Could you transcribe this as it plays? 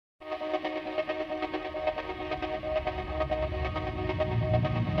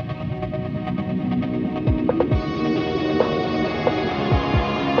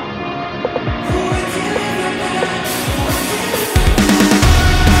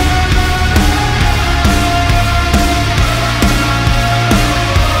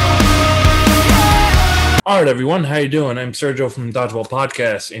All right, everyone. How you doing? I'm Sergio from Dodgeball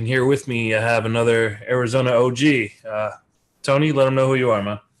Podcast, and here with me I have another Arizona OG. Tony, let them know who you are,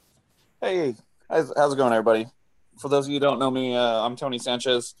 man. Hey, how's it going, everybody? For those of you who don't know me, I'm Tony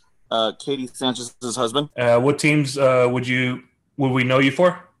Sanchez, Katie Sanchez's husband. What teams would we know you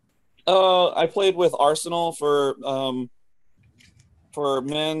for? I played with Arsenal for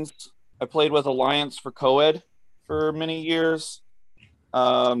men's. I played with Alliance for co-ed for many years.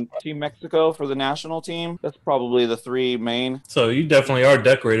 Team Mexico for the national team. That's probably the three main. So you definitely are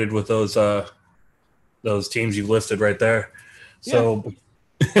decorated with those teams you've listed right there. So,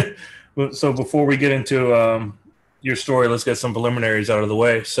 so before we get into your story, let's get some preliminaries out of the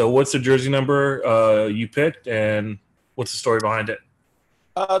way. So, what's the jersey number you picked, and what's the story behind it?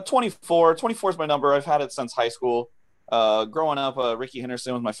 24. 24 is my number. I've had it since high school. Growing up, Ricky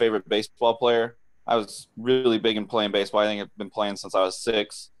Henderson was my favorite baseball player. I was really big in playing baseball. I think I've been playing since I was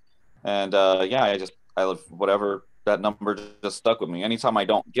 6. And I love whatever, that number just stuck with me. Anytime I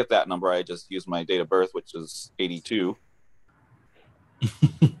don't get that number, I just use my date of birth, which is 82.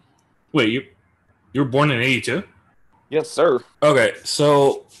 Wait, you were born in 82? Yes, sir. Okay,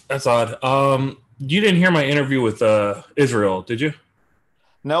 so that's odd. You didn't hear my interview with Israel, did you?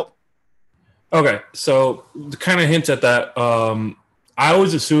 Nope. Okay, so kind of hints at that. I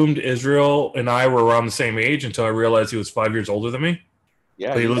always assumed Israel and I were around the same age until I realized he was 5 years older than me.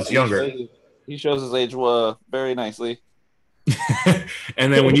 Yeah, but he looks younger. He shows his age very nicely.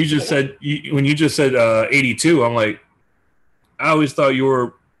 And then when you just said 82, I'm like, I always thought you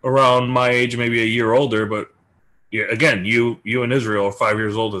were around my age, maybe a year older. But yeah, again, you and Israel are 5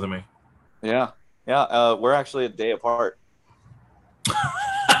 years older than me. Yeah. We're actually a day apart.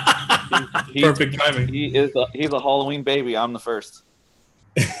 Perfect timing. He's a Halloween baby. I'm the first.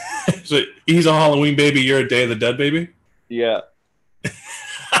 So he's a Halloween baby. You're a Day of the Dead baby. Yeah.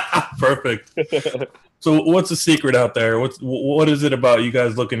 Perfect. So what's the secret out there? What is it about you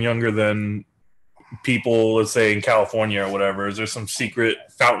guys looking younger than people, let's say in California or whatever? Is there some secret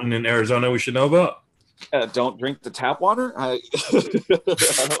fountain in Arizona we should know about? Don't drink the tap water. I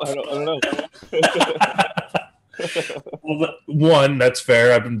don't know. Well, one, that's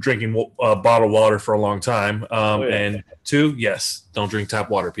fair. I've been drinking bottled water for a long time. And 2, yes, don't drink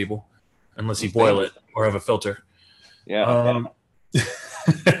tap water, people, unless you boil it or have a filter. Yeah.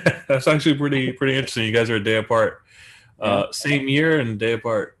 That's actually pretty interesting. You guys are a day apart. Same year and a day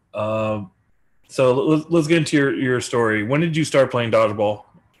apart. So let's get into your story. When did you start playing dodgeball?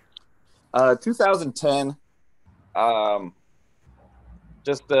 2010. I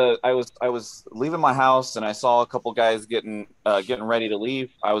was leaving my house and I saw a couple guys getting ready to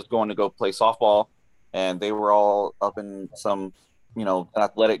leave. I was going to go play softball, and they were all up in some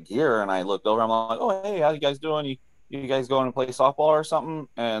athletic gear. And I looked over. I'm like, oh, hey, how you guys doing? You guys going to play softball or something?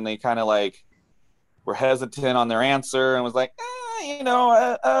 And they kind of like were hesitant on their answer and was like,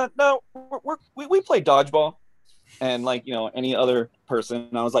 no, we play dodgeball. And like any other person,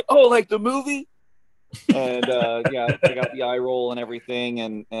 and I was like, oh, like the movie. And I got the eye roll and everything,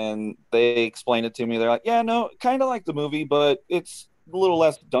 and they explained it to me. They're like, yeah, no, kind of like the movie, but it's a little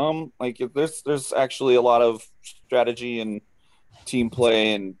less dumb. Like there's actually a lot of strategy and team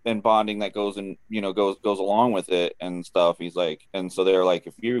play and bonding that goes along with it and stuff. He's like, and so they're like,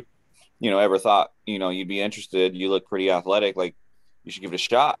 if you ever thought you'd be interested, you look pretty athletic, like you should give it a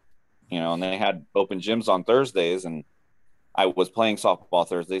shot. And they had open gyms on Thursdays, and I was playing softball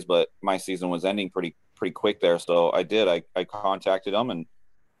Thursdays, but my season was ending pretty quick there. So I did. I contacted them and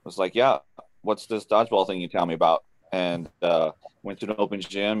was like, yeah, what's this dodgeball thing you tell me about? And went to an open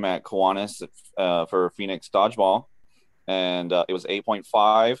gym at Kiwanis for Phoenix dodgeball. And it was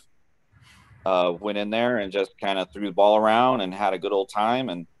 8.5. Went in there and just kind of threw the ball around and had a good old time,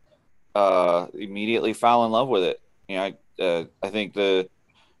 and immediately fell in love with it. I think there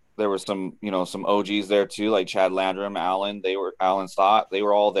were some OGs there too, like Chad Landrum, Alan Stott. They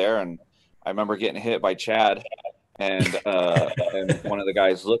were all there, and I remember getting hit by Chad, and one of the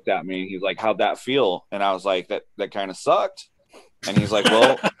guys looked at me. He's like, "How'd that feel?" And I was like, "That kind of sucked." And he's like,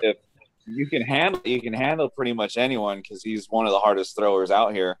 "Well, if you can handle pretty much anyone, because he's one of the hardest throwers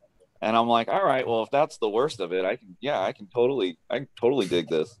out here." And I'm like, "All right, well, if that's the worst of it, I can totally dig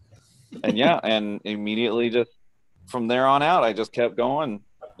this." And immediately just from there on out, I just kept going.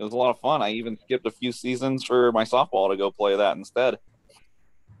 It was a lot of fun. I even skipped a few seasons for my softball to go play that instead.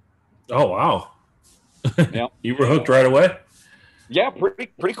 Oh, wow. Yeah. You were hooked right away? Yeah,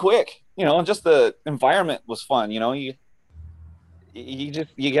 pretty quick. And just the environment was fun. You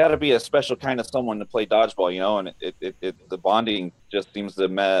got to be a special kind of someone to play dodgeball, and the bonding just seems to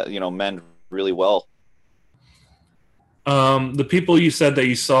mend really well. The people you said that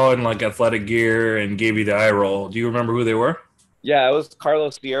you saw in like athletic gear and gave you the eye roll, do you remember who they were? Yeah, it was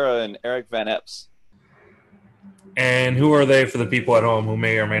Carlos Sierra and Eric Van Epps. And who are they for the people at home who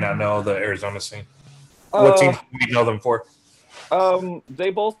may or may not know the Arizona scene? What team Uh, do we know them for? they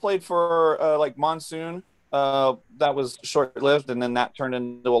both played for like Monsoon. That was short lived, and then that turned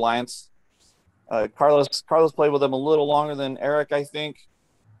into Alliance. Carlos played with them a little longer than Eric, I think.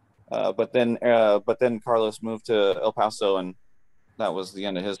 But then Carlos moved to El Paso, and that was the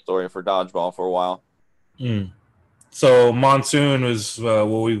end of his story for dodgeball for a while. Mm. So Monsoon was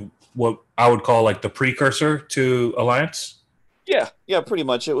what I would call like the precursor to Alliance. Yeah, pretty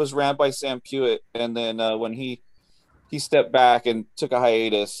much. It was ran by Sam Pewitt, and then when he stepped back and took a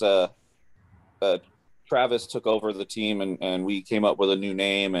hiatus, uh, Travis took over the team, and we came up with a new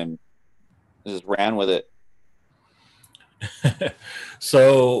name and just ran with it.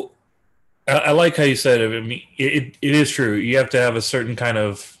 So I like how you said it. I mean, it is true. You have to have a certain kind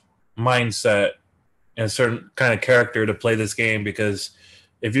of mindset and a certain kind of character to play this game because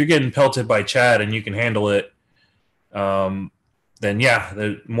if you're getting pelted by Chad and you can handle it, then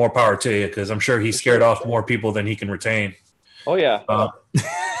yeah, more power to you because I'm sure he scared off more people than he can retain. Oh yeah.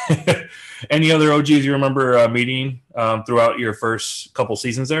 Any other OGs you remember meeting throughout your first couple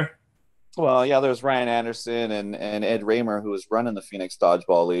seasons there? Well, yeah, there's Ryan Anderson and Ed Raymer, who was running the Phoenix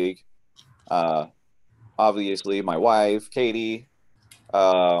Dodgeball League. Uh, Obviously, my wife, Katie.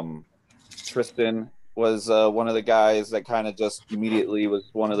 Tristan was one of the guys that kind of just immediately was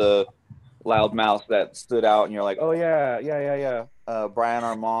one of the loudmouths that stood out, and you're like, oh yeah. Brian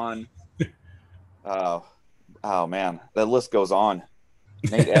Armand. Oh man, the list goes on.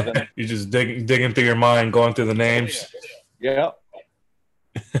 Nate Evans. You're just digging through your mind, going through the names. Yeah.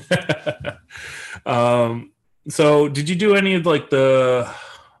 So did you do any of like the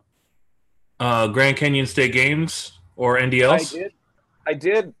Grand Canyon State Games or NDLs? I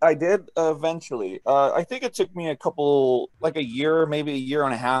did eventually. I think it took me like a year, maybe a year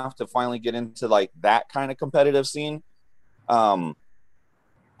and a half to finally get into like that kind of competitive scene. I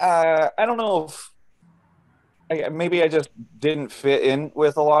don't know if maybe I just didn't fit in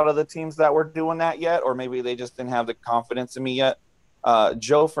with a lot of the teams that were doing that yet, or maybe they just didn't have the confidence in me yet.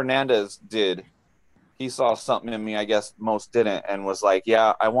 Joe Fernandez did. He saw something in me, I guess most didn't, and was like,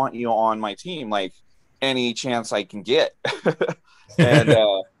 yeah, I want you on my team, like any chance I can get. And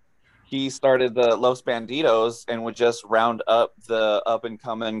he started the Los Banditos and would just round up the up and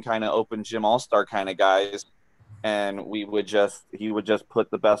coming kind of open gym all-star kind of guys. And he would just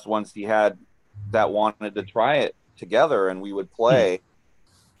put the best ones he had that wanted to try it together, and we would play.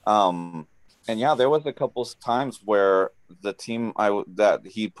 And yeah, there was a couple times where the team that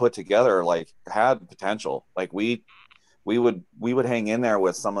he put together like had potential. Like we would hang in there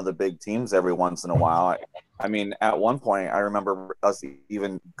with some of the big teams every once in a while. I mean, at one point, I remember us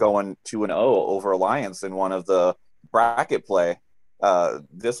even going 2-0 over Alliance in one of the bracket play.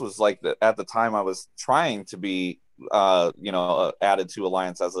 This was like at the time I was trying to be, added to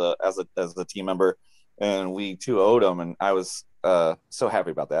Alliance as a team member, and we 2-0'd them, and I was so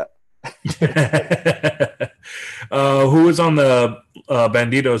happy about that. Who was on the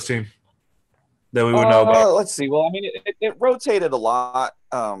Banditos team that we would know about? Let's see. Well, I mean, it rotated a lot,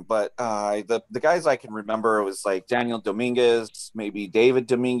 but the guys I can remember was like Daniel Dominguez, maybe David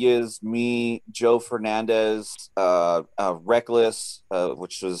Dominguez, me, Joe Fernandez, Reckless,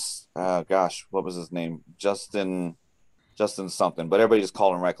 which was what was his name? Justin something, but everybody just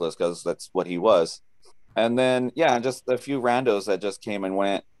called him Reckless because that's what he was. And then just a few randos that just came and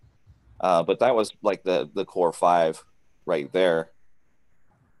went. But that was like the core five right there.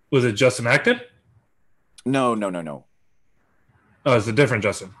 Was it Justin Acton? No. Oh, it's a different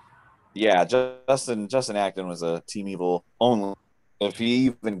Justin. Yeah, Justin Acton was a Team Evil only if he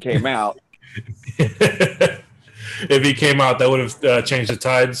even came out. If he came out, that would have changed the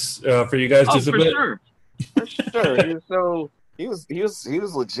tides for you guys just a bit. Sure. For sure. He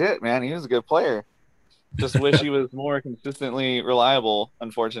was legit, man. He was a good player. Just wish he was more consistently reliable,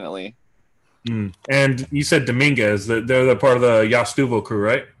 unfortunately. And you said Dominguez, they're the part of the Yastuvo crew,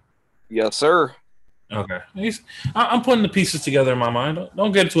 right? Yes, sir. Okay. I'm putting the pieces together in my mind.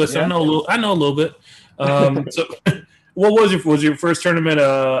 Don't get it twisted. Yeah. I know a little bit. So what was your first tournament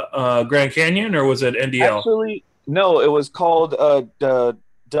Grand Canyon or was it NDL? Actually, no, it was called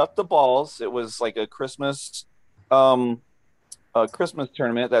Duck the Balls. It was like a Christmas tournament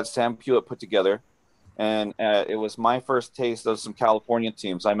that Sam Pewitt put together. And it was my first taste of some California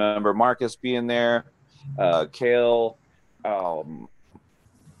teams. I remember Marcus being there, Kale.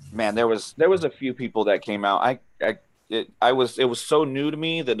 Man, there was a few people that came out. It was so new to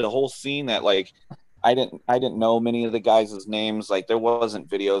me that the whole scene that like I didn't know many of the guys' names. Like there wasn't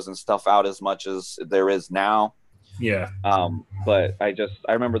videos and stuff out as much as there is now. Yeah. But I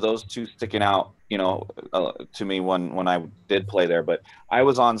remember those two sticking out, to me when I did play there. But I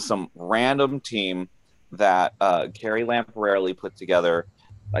was on some random team that Carrie Lamparelli put together.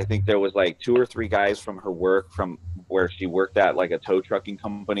 I think there was like two or three guys from her work from where she worked at like a tow trucking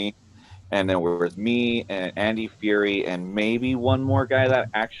company. And then there was me and Andy Fury and maybe one more guy that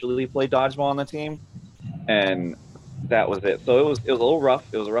actually played dodgeball on the team. And that was it. So it was a little rough.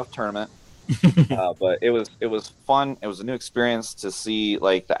 It was a rough tournament. But it was fun. It was a new experience to see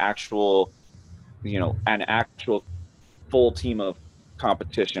like the actual, an actual full team of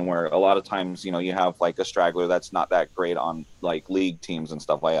competition where a lot of times, you have like a straggler that's not that great on like league teams and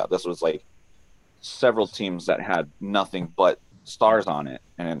stuff like that. This was like several teams that had nothing but stars on it.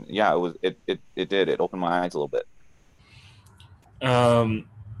 And yeah, it opened my eyes a little bit.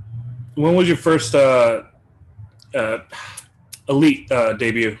 When was your first elite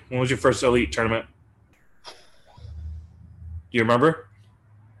debut? When was your first elite tournament? Do you remember?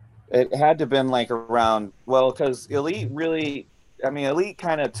 It had to have been like around, well, because Elite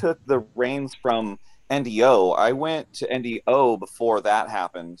kind of took the reins from NDO. I went to NDO before that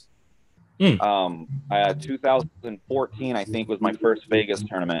happened. 2014, I think, was my first Vegas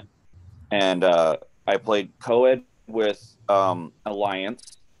tournament. And I played co-ed with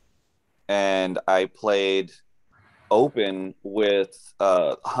Alliance. And I played open with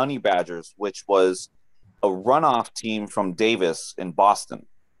Honey Badgers, which was a runoff team from Davis in Boston,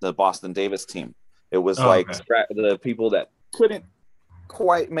 the Boston Davis team. It was the people that couldn't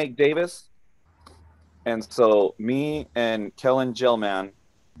quite make Davis. And so me and Kellen Gilman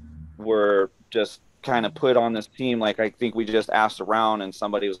were just kind of put on this team. Like, I think we just asked around and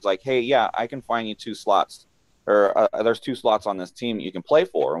somebody was like, hey, yeah, I can find you 2 slots. Or there's 2 slots on this team you can play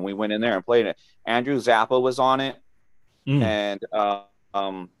for. And we went in there and played it. Andrew Zappa was on it. And, oh,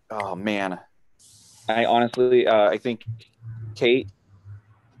 man. I honestly, I think Kate,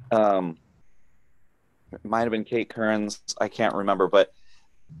 it might have been Kate Kearns. I can't remember, but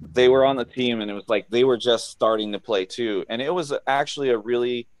they were on the team and it was like they were just starting to play too. And it was actually a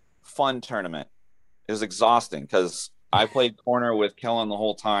really fun tournament. It was exhausting because I played corner with Kellen the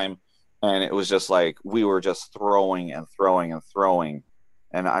whole time. And it was just like we were just throwing and throwing and throwing.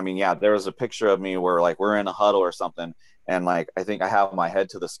 And I mean, yeah, there was a picture of me where like we're in a huddle or something. And like I think I have my head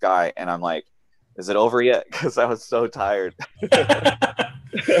to the sky and I'm like, is it over yet? Because I was so tired.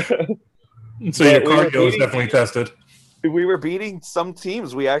 So your cardio was definitely tested. We were beating some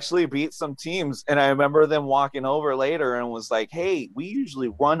teams. We actually beat some teams. And I remember them walking over later and was like, hey, we usually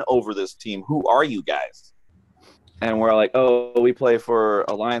run over this team. Who are you guys? And we're like, oh, we play for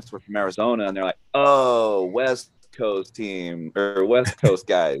Alliance. We're from Arizona. And they're like, oh, West Coast team or West Coast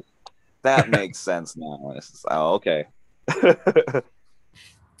guys. That makes sense now. Oh, okay.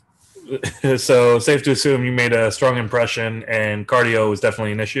 So safe to assume you made a strong impression and cardio was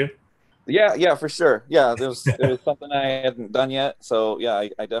definitely an issue? Yeah, for sure. Yeah, there was something I hadn't done yet. So, yeah,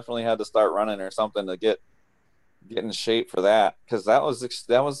 I definitely had to start running or something to get in shape for that. Because that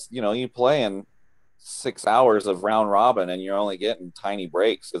was you play in 6 hours of round robin and you're only getting tiny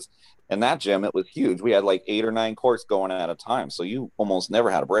breaks. Because in that gym, it was huge. We had like 8 or 9 courts going at a time. So you almost never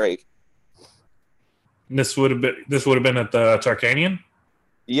had a break. This would have been at the Tarkanian?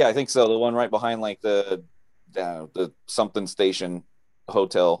 Yeah, I think so. The one right behind like the something station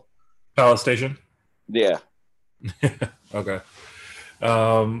hotel. Palace Station? Yeah. Okay.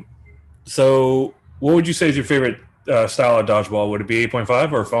 So what would you say is your favorite style of dodgeball? Would it be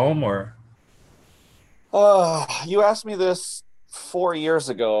 8.5 or foam or? You asked me this 4 years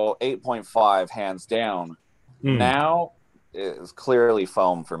ago, 8.5 hands down. Now it's clearly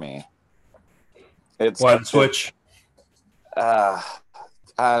foam for me. Why the switch? I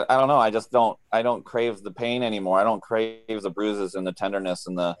don't know. I don't crave the pain anymore. I don't crave the bruises and the tenderness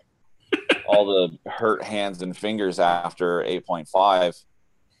and all the hurt hands and fingers after 8.5.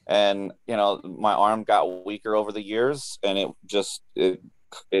 And, my arm got weaker over the years and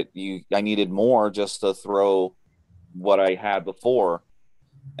I needed more just to throw what I had before.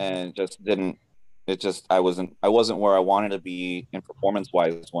 And I wasn't where I wanted to be in performance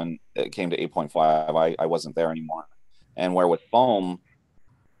wise when it came to 8.5. I wasn't there anymore. And where with foam,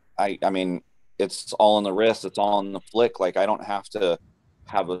 I mean, it's all in the wrist. It's all in the flick. Like I don't have to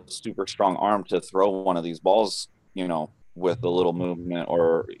have a super strong arm to throw one of these balls, with a little movement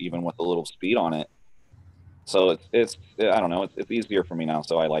or even with a little speed on it. So it's I don't know. It's easier for me now.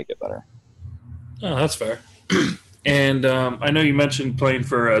 So I like it better. Oh, that's fair. And I know you mentioned playing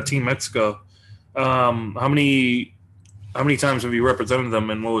for Team Mexico. How many How many times have you represented them,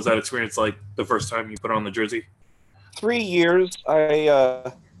 and what was that experience like the first time you put on the jersey? 3 years.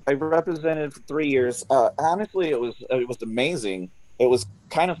 I represented for 3 years. Honestly, it was amazing. It was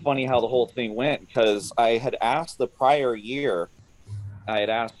kind of funny how the whole thing went because I had asked the prior year. I had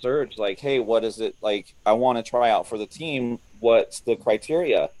asked Serge like, "Hey, what is it like? I want to try out for the team. What's the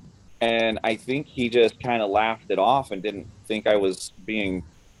criteria?" And I think he just kind of laughed it off and didn't think I was being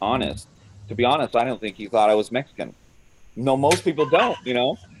honest. To be honest, I don't think he thought I was Mexican. No, most people don't,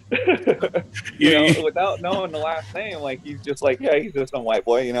 You, without knowing the last name, like he's just like, yeah, he's just some white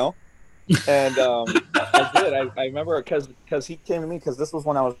boy. And I did. I remember because he came to me because this was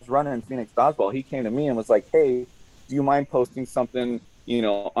when I was running Phoenix Dodgeball. He came to me and was like, hey, do you mind posting something,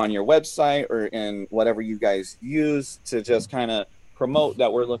 on your website or in whatever you guys use to just kind of promote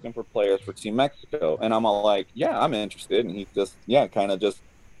that we're looking for players for Team Mexico? And I'm all like, yeah, I'm interested. And he just, yeah, kind of just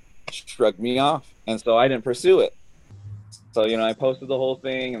shrugged me off. And so I didn't pursue it. So, I posted the whole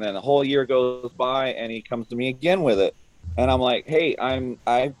thing and then the whole year goes by and he comes to me again with it. And I'm like, hey, I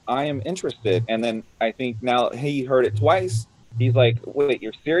am interested. And then I think now he heard it twice. He's like, wait,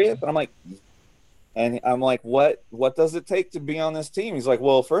 you're serious? And I'm like, what does it take to be on this team? He's like,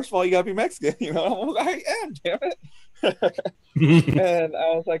 well, first of all, you gotta be Mexican. I am, damn it. And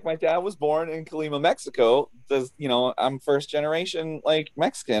I was like, my dad was born in Colima, Mexico. I'm first generation like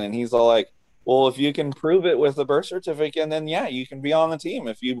Mexican. And he's all like, well, if you can prove it with a birth certificate, then yeah, you can be on the team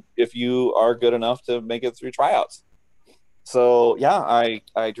if you are good enough to make it through tryouts. So yeah, I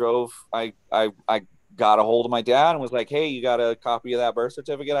got a hold of my dad and was like, hey, you got a copy of that birth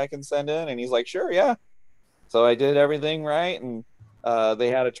certificate I can send in? And he's like, sure, yeah. So I did everything right, and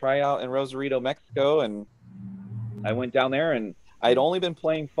they had a tryout in Rosarito, Mexico, and I went down there, and I'd only been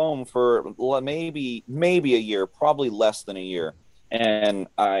playing foam for maybe a year, probably less than a year. And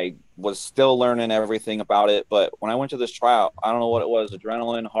I was still learning everything about it. But when I went to this tryout, I don't know what it was,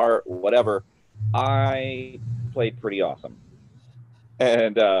 adrenaline, heart, whatever, I played pretty awesome.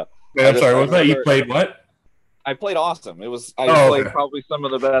 And Wait, I'm sorry. What was that? You played what? I played awesome. I Oh, played okay. probably some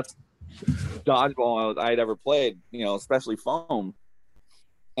of the best dodgeball I'd ever played, especially foam.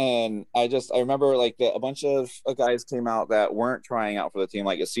 And I remember like a bunch of guys came out that weren't trying out for the team.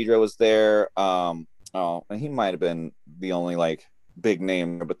 Like Isidro was there. And he might have been the only like big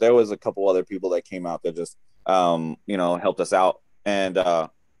name, but there was a couple other people that came out that just helped us out. And I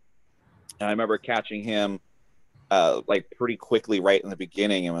remember catching him like pretty quickly right in the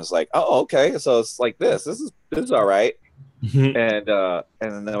beginning and was like, oh, okay, so it's like this is all right. And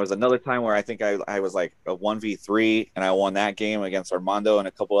then there was another time where I think I was like a 1v3 and I won that game against Armando and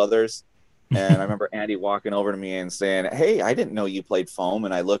a couple others. And I remember Andy walking over to me and saying, hey, I didn't know you played foam.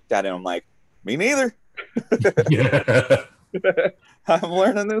 And I looked at him, I'm like, me neither. Yeah. I'm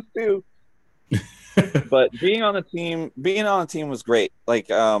learning this too. But being on the team was great. Like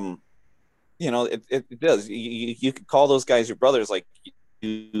it does. You could call those guys your brothers. Like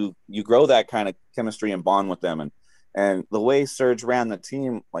you grow that kind of chemistry and bond with them. And the way Serge ran the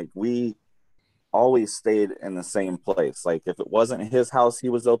team, like we always stayed in the same place. Like if it wasn't his house, he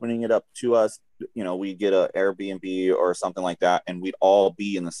was opening it up to us. We'd get a Airbnb or something like that, and we'd all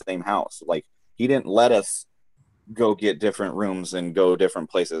be in the same house. Like he didn't let us go get different rooms and go different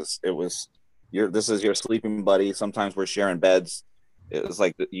places. It was this is your sleeping buddy. Sometimes we're sharing beds. It was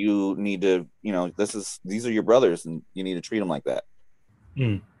like you need to, these are your brothers, and you need to treat them like that.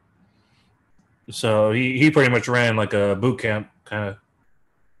 So he pretty much ran like a boot camp kind of.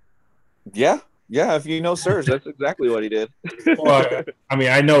 Yeah. If you know Serge, that's exactly what he did. Well,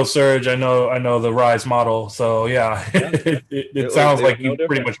 I know Serge. I know the Rise model. So yeah, it sounds like you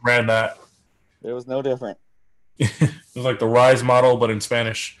pretty much ran that. It was no different. It was like the Rise model, but in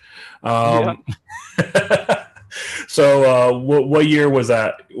Spanish. So what year was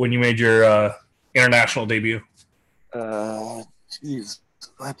that when you made your international debut? Geez.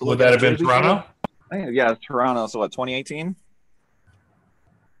 Would that have been Toronto? Yeah, Toronto. So what, 2018?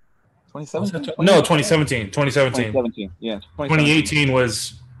 2017? No, 2017. 2017. Yeah. 2018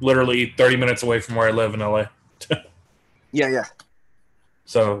 was literally 30 minutes away from where I live in LA. Yeah.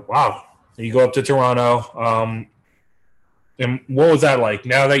 So, wow. You go up to Toronto. And what was that like?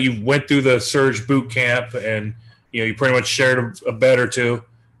 Now that you went through the Surge boot camp and you pretty much shared a bed or two,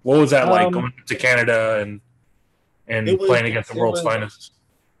 what was that like going to Canada and playing against the world's finest?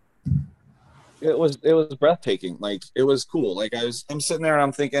 It was breathtaking. Like it was cool. Like I'm sitting there and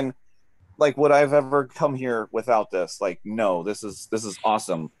I'm thinking, like, would I've ever come here without this? Like, no, this is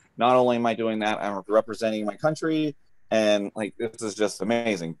awesome. Not only am I doing that, I'm representing my country, and like this is just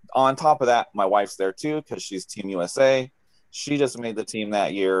amazing. On top of that, my wife's there too because she's Team USA. She just made the team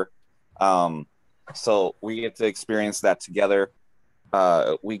that year. So we get to experience that together.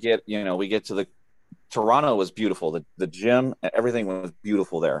 We get to the Toronto was beautiful. The gym, everything was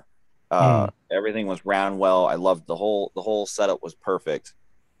beautiful there. Everything was ran well. I loved the whole setup was perfect.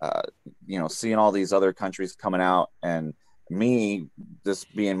 Seeing all these other countries coming out, and me, this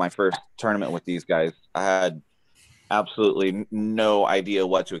being my first tournament with these guys, I had absolutely no idea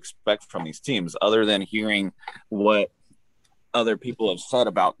what to expect from these teams other than hearing what other people have said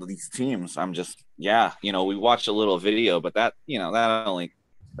about these teams. I'm just, we watched a little video, but that only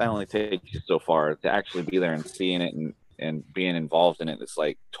takes you so far. To actually be there and seeing it and being involved in it, it's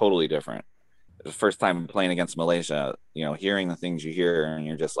like totally different. The first time playing against Malaysia, hearing the things you hear, and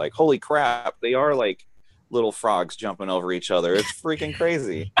you're just like, holy crap, they are like little frogs jumping over each other. It's freaking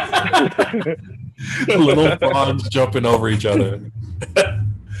crazy. Little frogs jumping over each other.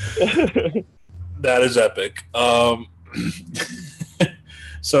 That is epic.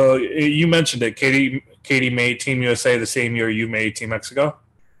 So you mentioned it. Katie made Team USA the same year you made Team Mexico.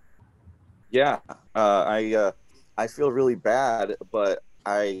 Yeah, I feel really bad, but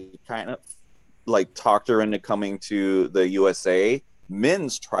I kind of like talked her into coming to the USA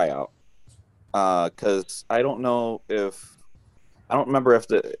men's tryout because I don't remember if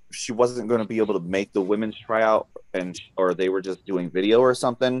she wasn't going to be able to make the women's tryout or they were just doing video or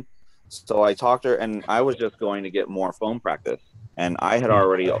something. So I talked to her, and I was just going to get more foam practice, and I had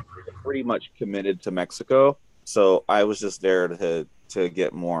already pretty much committed to Mexico, so I was just there to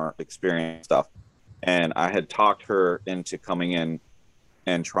get more experience stuff. And I had talked her into coming in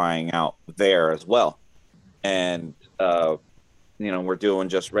and trying out there as well. And we're doing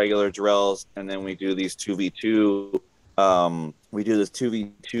just regular drills, and then we do these 2v2. We do this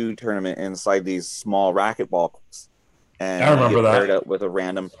 2v2 tournament inside these small racquetball courts. And I remember that. Paired up with a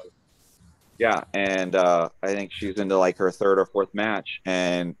random. Yeah, and I think she's into like her third or fourth match,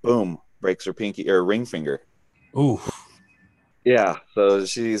 and boom, breaks her pinky or ring finger. Ooh. Yeah, so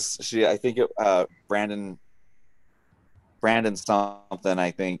I think Brandon something, I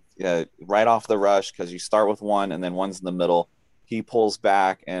think, right off the rush, because you start with one and then one's in the middle. He pulls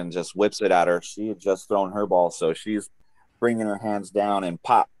back and just whips it at her. She had just thrown her ball, so she's bringing her hands down and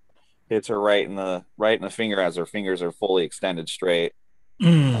pop, hits her right in the finger as her fingers are fully extended straight.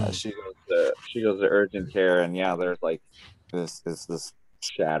 She goes to urgent care, and there's like this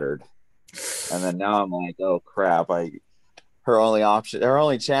shattered. And then now I'm like, oh crap, her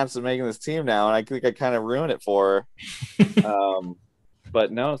only chance of making this team now, and I think I kind of ruined it for her.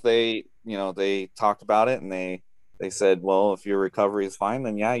 But no, they talked about it, and they said, well, if your recovery is fine,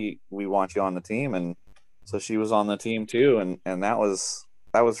 then we want you on the team. And so she was on the team too, and that was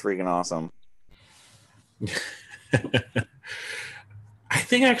freaking awesome. I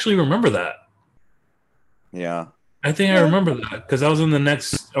think I actually remember that. Yeah. I think I remember that because I was in the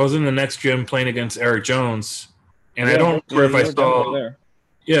next gym playing against Eric Jones, and I don't remember if I saw.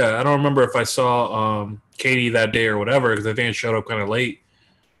 Yeah, I don't remember if I saw Katie that day or whatever, because I think I showed up kind of late.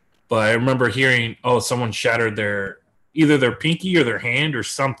 But I remember hearing, someone shattered either their pinky or their hand or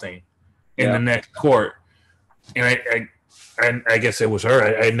something in the next court, and I guess it was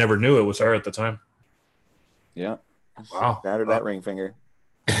her. I never knew it was her at the time. Yeah. Wow. Shattered that ring finger.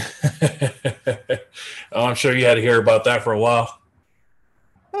 I'm sure you had to hear about that for a while.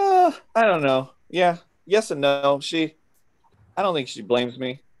 I don't know. Yeah. Yes and no. I don't think she blames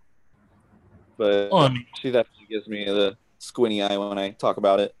me. But she definitely gives me the squinty eye when I talk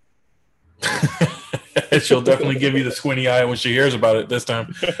about it. She'll definitely give you the squinty eye when she hears about it this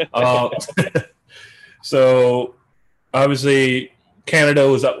time. So, obviously, Canada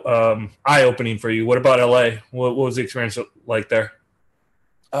was eye-opening for you. What about LA? What was the experience like there?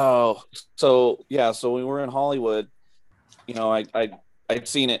 Oh, so we were in Hollywood. I'd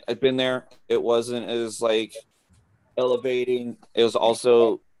seen it. I'd been there. It wasn't as like elevating. It was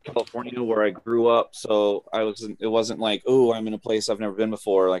also California where I grew up, so it wasn't like, oh, I'm in a place I've never been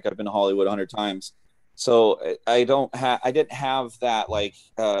before. Like, I've been to Hollywood 100 times. So I didn't have that like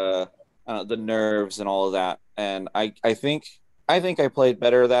the nerves and all of that. And I think I played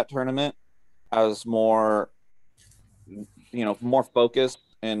better that tournament. I was more focused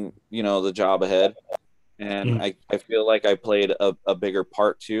and the job ahead. And I feel like I played a bigger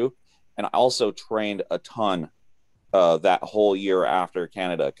part too. And I also trained a ton that whole year after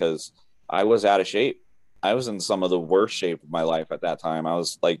Canada, because I was out of shape. I was in some of the worst shape of my life at that time. I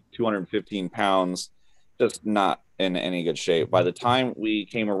was like 215 pounds, just not in any good shape. By the time we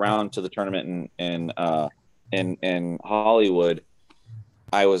came around to the tournament in Hollywood,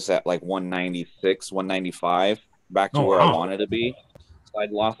 I was at like 196, 195, back to where I wanted to be. So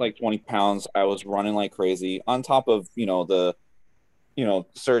I'd lost like 20 pounds. I was running like crazy on top of, the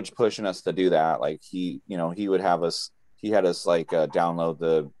Serge pushing us to do that. Like he had us like download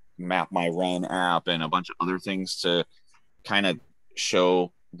the Map My Run app and a bunch of other things to kind of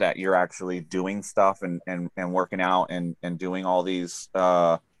show that you're actually doing stuff and working out and doing all these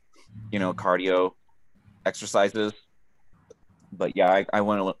cardio exercises. But yeah, I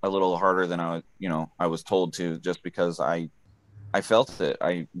went a little harder than I was told to, just because I felt it.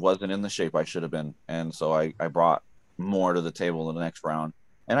 I wasn't in the shape I should have been, and so I brought more to the table in the next round.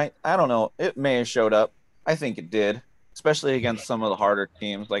 And I don't know, it may have showed up. I think it did, especially against some of the harder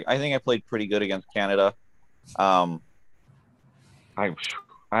teams. Like I think I played pretty good against Canada. I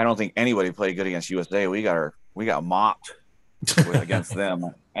don't think anybody played good against USA. We got mopped against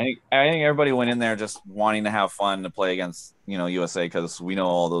them. I think everybody went in there just wanting to have fun to play against USA, because we know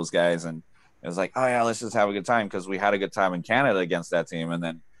all those guys, and it was like, oh yeah, let's just have a good time, because we had a good time in Canada against that team, and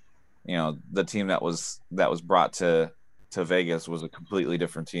then the team that was brought to Vegas was a completely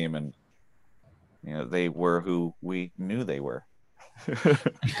different team, and they were who we knew they were. Who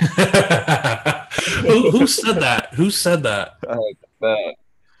said that? Who said that?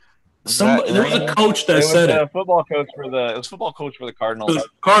 There was a coach that said it. Football coach for the Cardinals. The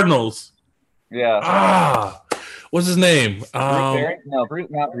Cardinals. Yeah. What's his name? Bruce Arians? No,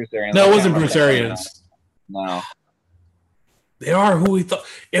 not Bruce Arians. No, it wasn't Bruce Arians. No. They are who we thought.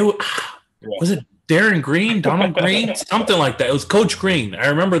 Was it Darren Green, Donald Green, something like that? It was Coach Green. I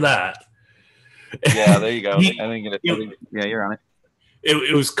remember that. Yeah, there you go. Yeah, you're on it.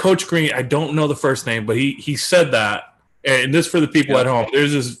 It was Coach Green. I don't know the first name, but he said that. And this for the people at home.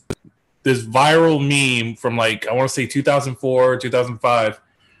 There's this viral meme from I want to say 2004, 2005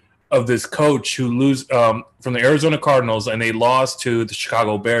 of this coach who from the Arizona Cardinals, and they lost to the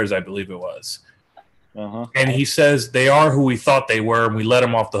Chicago Bears, I believe it was. Uh-huh. And he says, they are who we thought they were, and we let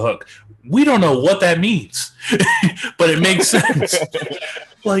them off the hook. We don't know what that means, but it makes sense.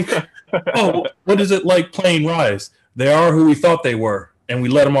 What is it like playing Rise? They are who we thought they were, and we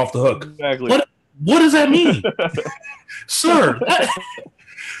let them off the hook. Exactly. What does that mean? Sir,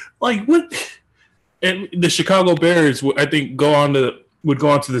 what? And the Chicago Bears, I think, would go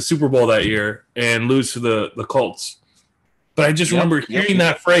on to the Super Bowl that year and lose to the Colts. But I just remember hearing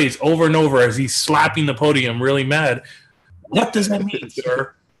that phrase over and over as he's slapping the podium really mad. What does that mean,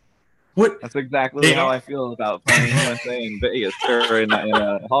 sir? What? That's exactly how I feel about playing USA in Vegas or in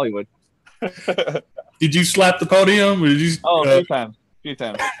Hollywood. Did you slap the podium? Or did you? A few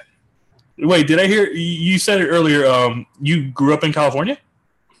times. Wait, did I hear you said it earlier? You grew up in California?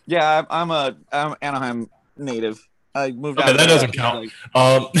 Yeah, I'm Anaheim native. I moved out. Okay, that doesn't count.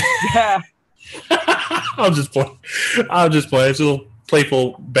 Yeah. I'll just play. It's a little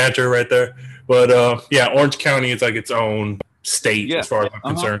playful banter right there. But Orange County is like its own state as far as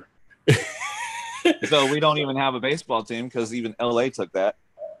I'm concerned. So we don't even have a baseball team because even LA took that.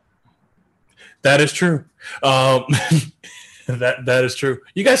 That is true. That is true.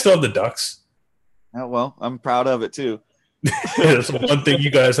 You guys still have the Ducks. Oh, well, I'm proud of it too. That's one thing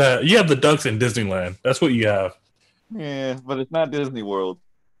you guys have. You have the Ducks in Disneyland. That's what you have. Yeah, but it's not Disney World.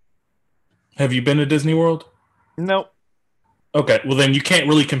 Have you been to Disney World? Nope. Okay, well then you can't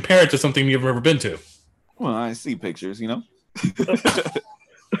really compare it to something you've ever been to. Well, I see pictures,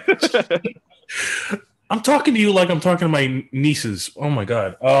 I'm talking to you like I'm talking to my nieces. Oh my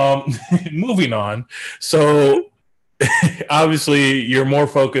God. Moving on. So obviously you're more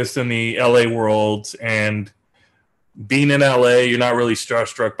focused in the LA world, and being in LA, you're not really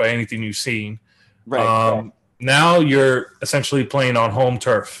starstruck by anything you've seen. Right. Now you're essentially playing on home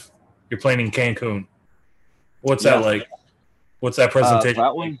turf. You're playing in Cancun. What's that like? What's that presentation?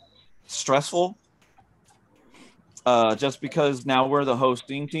 That was stressful. Just because now we're the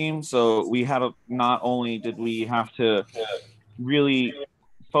hosting team, so we had not only did we have to really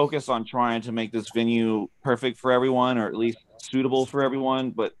focus on trying to make this venue perfect for everyone, or at least suitable for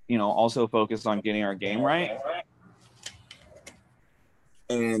everyone, but also focus on getting our game right.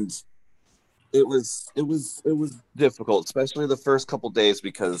 And it was difficult, especially the first couple days,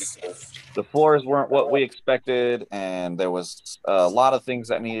 because the floors weren't what we expected, and there was a lot of things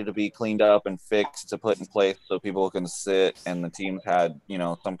that needed to be cleaned up and fixed to put in place so people can sit, and the teams had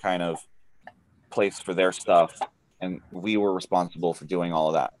some kind of place for their stuff, and we were responsible for doing all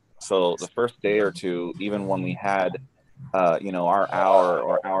of that. So the first day or two, even when we had our hour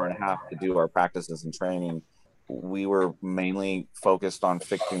or hour and a half to do our practices and training, we were mainly focused on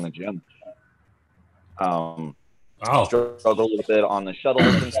fixing the gym. Struggled a little bit on the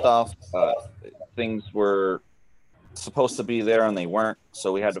shuttles and stuff. Things were supposed to be there and they weren't,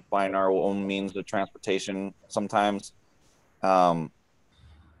 so we had to find our own means of transportation sometimes. So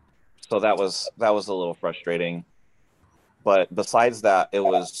that was a little frustrating. But besides that,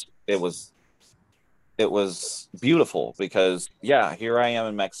 it was beautiful because here I am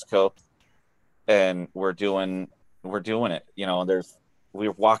in Mexico, and we're doing it. We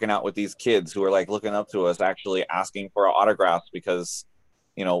were walking out with these kids who are like looking up to us, actually asking for our autographs because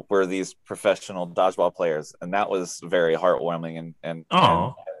we're these professional dodgeball players, and that was very heartwarming and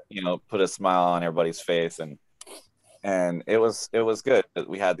put a smile on everybody's face, and it was good.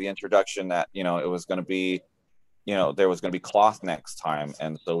 We had the introduction that it was going to be there was going to be cloth next time,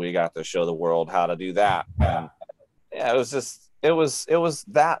 and so we got to show the world how to do that. And yeah, that was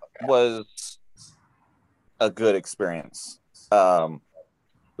a good experience. The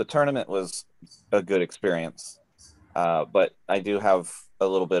tournament was a good experience, but I do have a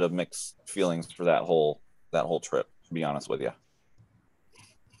little bit of mixed feelings for that whole trip, to be honest with you.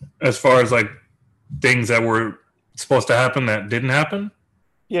 As far as like things that were supposed to happen that didn't happen?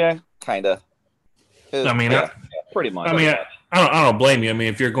 Yeah, kind of. I mean, pretty much. I mean, I don't blame you. I mean,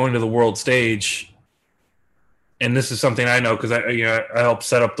 if you're going to the world stage, and this is something I know because I helped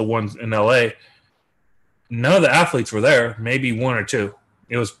set up the ones in LA. None of the athletes were there. Maybe one or two.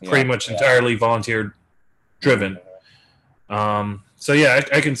 It was pretty much entirely volunteer driven. So yeah,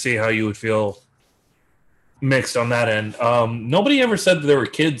 I can see how you would feel mixed on that end. Nobody ever said that there were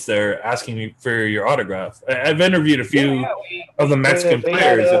kids there asking me for your autograph. I've interviewed a few of the Mexican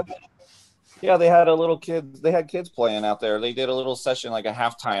players. They had They had kids playing out there. They did a little session, like a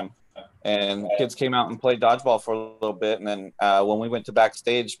halftime, and kids came out and played dodgeball for a little bit. And then when we went to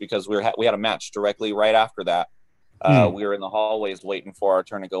backstage, because we had a match directly right after that, we were in the hallways waiting for our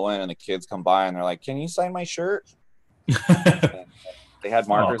turn to go in, and the kids come by and they're like, "Can you sign my shirt?" They had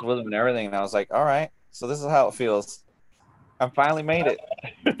markers with them and everything, and I was like, "All right, so this is how it feels. I finally made it."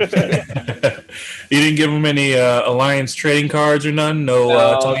 You didn't give them any Alliance trading cards or none?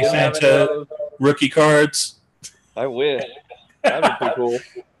 No Tony Sanchez rookie cards? I wish. That would be cool.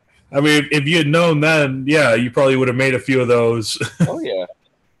 I mean, if you had known then, yeah, you probably would have made a few of those. Oh, yeah.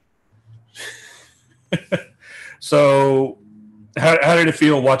 So, how did it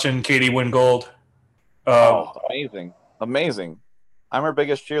feel watching Katie win gold? Amazing. Amazing. I'm her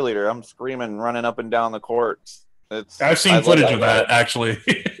biggest cheerleader. I'm screaming, running up and down the courts. I've seen footage of that, actually.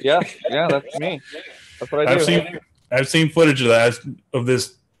 Yeah, that's me. That's what I do. I've seen footage of that, of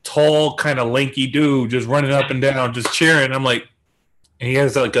this tall, kind of lanky dude just running up and down, just cheering. I'm like, and he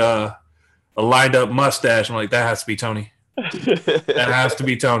has like a lined up mustache. I'm like, that has to be Tony. That has to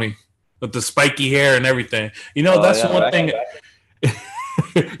be Tony with the spiky hair and everything. That's one thing.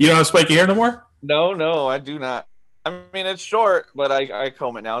 You don't have spiky hair no more? No, I do not. I mean, it's short, but I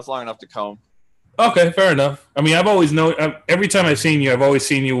comb it now. It's long enough to comb. Okay, fair enough. I mean, I've always known. Every time I've seen you, I've always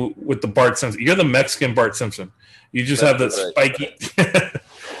seen you with the Bart Simpson. You're the Mexican Bart Simpson. You just have the spiky.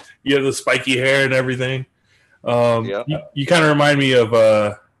 You have the spiky hair and everything. You kind of remind me of.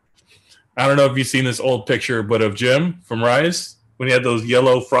 I don't know if you've seen this old picture, but of Jim from Rise when he had those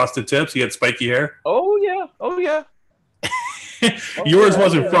yellow frosted tips. He had spiky hair. Oh yeah. Yours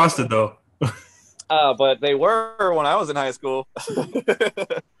wasn't frosted though. But they were when I was in high school.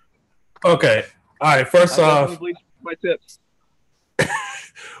 Okay. All right. First off, my tips.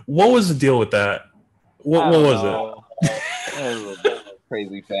 What was the deal with that? What was it? It was a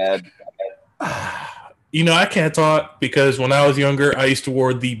crazy fad. I can't talk because when I was younger, I used to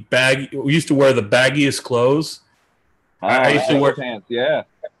wear the baggiest clothes. I used to wear pants. Yeah.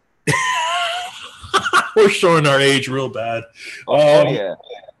 We're showing our age real bad. Yeah.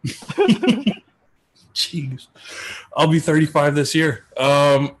 Jeez, I'll be 35 this year.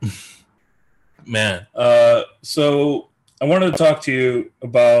 Man. So I wanted to talk to you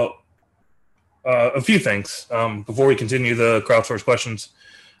about a few things before we continue the crowdsource questions.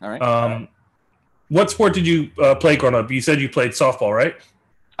 All right. What sport did you play growing up? You said you played softball, right?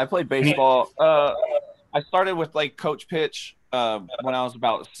 I played baseball. I started with like coach pitch when I was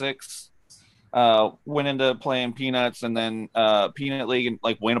about 6. Went into playing peanuts and then peanut league in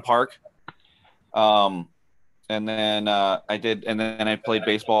like Wayne Park. And then I played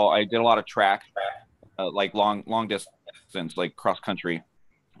baseball. I did a lot of track, like long distance, like cross country.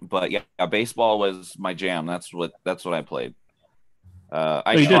 But yeah, baseball was my jam. That's what I played.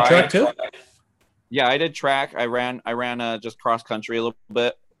 You did track too? Yeah, I did track. I ran just cross country a little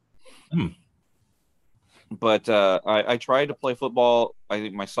bit. But I tried to play football, I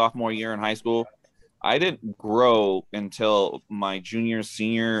think my sophomore year in high school. I didn't grow until my junior,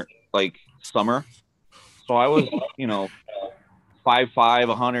 senior, like summer. So I was, 5'5",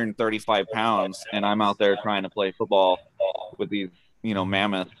 135 pounds, and I'm out there trying to play football with these,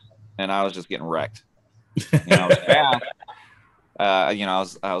 mammoths, and I was just getting wrecked. I was fast. I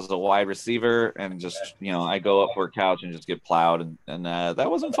was a wide receiver, and just I go up for a couch and just get plowed, and that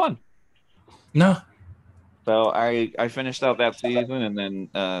wasn't fun. No. So I finished out that season, and then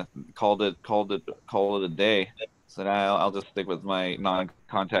called it a day. Said I'll just stick with my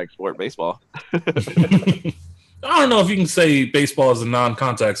non-contact sport, baseball. I don't know if you can say baseball is a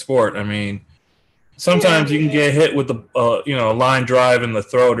non-contact sport. I mean, sometimes you can get hit with a line drive in the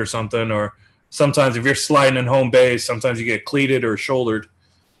throat or something, or sometimes if you're sliding in home base, sometimes you get cleated or shouldered.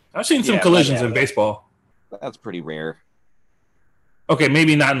 I've seen some collisions in baseball. That's pretty rare. Okay,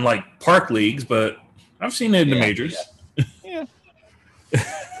 maybe not in like park leagues, but I've seen it in the majors. Yeah.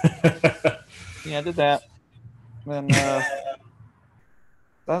 Yeah, I did that. Then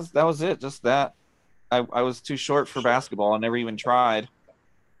that was it. Just that. I was too short for basketball. I never even tried.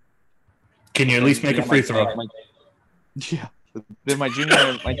 Can you at least make a free throw? Yeah. Then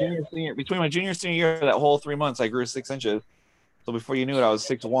between my junior and senior year, that whole 3 months, I grew 6 inches. So before you knew it, I was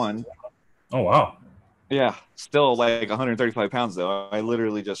 6'1". Oh wow. Yeah, still like 135 pounds though. I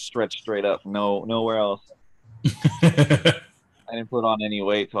literally just stretched straight up. Nowhere else. I didn't put on any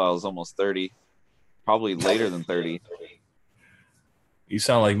weight till I was almost 30. Probably later than 30. You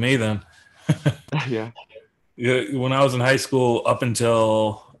sound like me then. Yeah. When I was in high school, up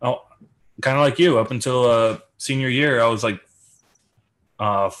until kind of like you, up until senior year, I was like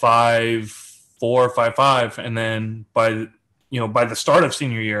 5'4", 5'5", and then by the start of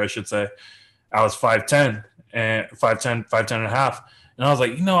senior year, I should say, I was 5'10", and 5'10 and a half, and I was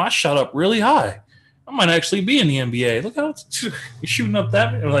like, I shot up really high. I might actually be in the NBA. Look how you're shooting up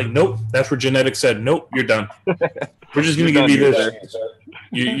that. I'm like, nope. That's where genetics said, nope, you're done. We're just going to give you this.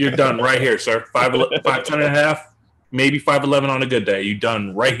 You're done right here, sir. 5'10 and a half, maybe 5'11 on a good day. You're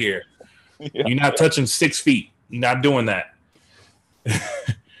done right here. Yeah. You're not touching 6 feet. You're not doing that. I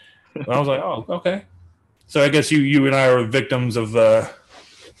was like, oh, okay. So I guess you and I are victims of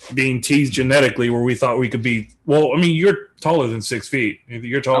being teased genetically, where we thought we could be. Well, I mean, you're taller than 6 feet.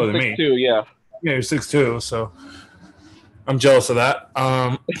 You're taller than me. 6'2", yeah. Yeah, you're 6'2", so I'm jealous of that.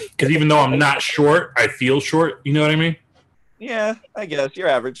 Because even though I'm not short, I feel short. You know what I mean? Yeah, I guess you're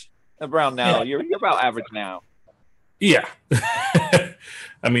average. Around now, you're about average now. Yeah.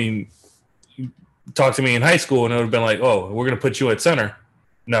 I mean, talk to me in high school, and it would have been like, "Oh, we're gonna put you at center."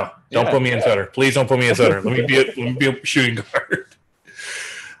 No, don't put me in center. Please don't put me in center. Let me be a shooting guard.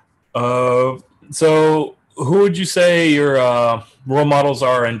 So who would you say your role models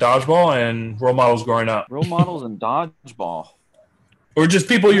are in dodgeball and role models growing up? Role models in dodgeball, or just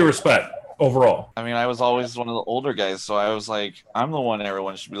people you respect overall? I mean, I was always one of the older guys, so I was like, I'm the one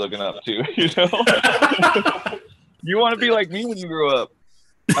everyone should be looking up to. You want to be like me when you grew up?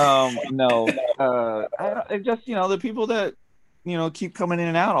 No. It's just the people that keep coming in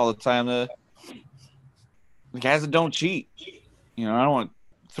and out all the time. The guys that don't cheat. I don't want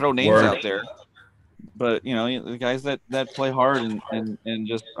to throw names out there. But the guys that play hard and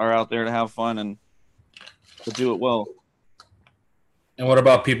just are out there to have fun and to do it well. And what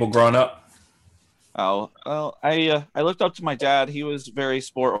about people growing up? Oh well, I looked up to my dad. He was very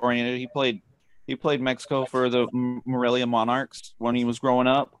sport oriented. He played Mexico for the Morelia Monarchs when he was growing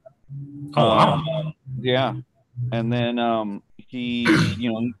up. Oh wow! Yeah, and then he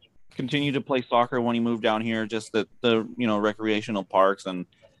continued to play soccer when he moved down here, just at the recreational parks, and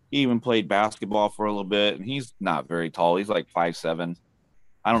he even played basketball for a little bit. And he's not very tall. He's like 5'7".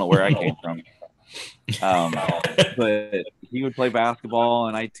 I don't know where I came from. But he would play basketball,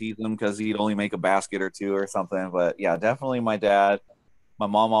 and I tease him because he'd only make a basket or two or something. But yeah, definitely my dad. My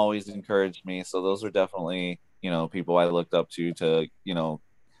mom always encouraged me, so those are definitely people I looked up to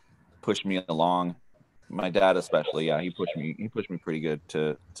push me along. My dad especially, yeah, he pushed me pretty good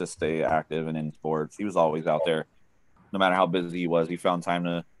to stay active and in sports. He was always out there, no matter how busy he was. He found time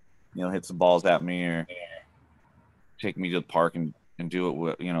to hit some balls at me or take me to the park and do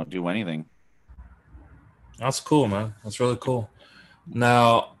it, do anything. That's cool, man. That's really cool.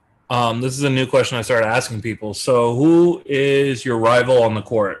 Now, this is a new question I started asking people. So who is your rival on the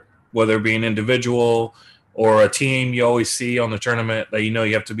court, whether it be an individual or a team you always see on the tournament that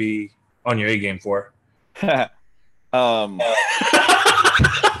you have to be on your A game for? I don't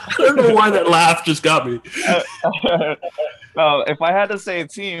know why that laugh just got me. If I had to say a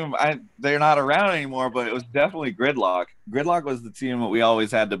team, they're not around anymore, but it was definitely Gridlock. Gridlock was the team that we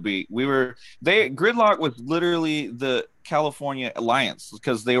always had to beat. Gridlock was literally the California Alliance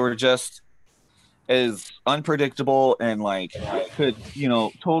because they were just is unpredictable and like could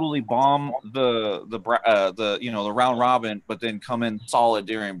totally bomb the round robin, but then come in solid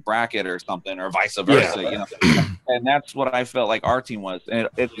during bracket or something, or vice versa. And that's what I felt like our team was, and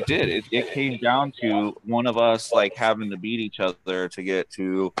it did. It came down to one of us like having to beat each other to get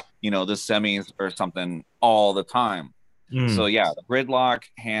to the semis or something all the time. So yeah, the Gridlock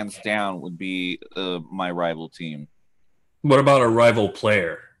hands down would be my rival team. What about a rival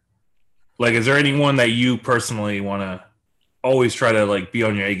player? Like, is there anyone that you personally want to always try to like be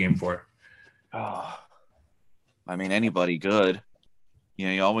on your A game for? Oh, I mean, anybody good.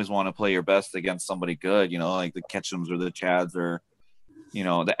 You always want to play your best against somebody good. Like the Ketchums or the Chads or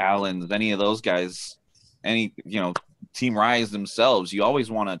the Allens, any of those guys. Any Team Rise themselves. You always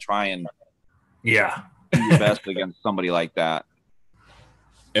want to try and do your best against somebody like that.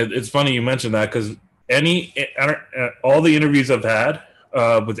 It's funny you mentioned that because all the interviews I've had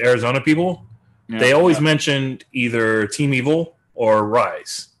with Arizona people, they always mentioned either Team Evil or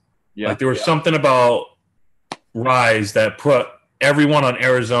Rise. Like there was something about Rise that put everyone on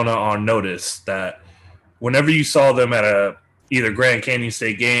Arizona on notice that whenever you saw them at either Grand Canyon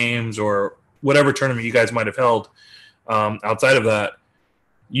State Games or whatever tournament you guys might have held outside of that,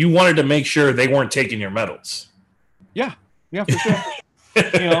 you wanted to make sure they weren't taking your medals. Yeah, for sure.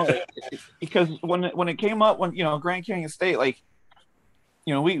 Because when it came up, when Grand Canyon State, like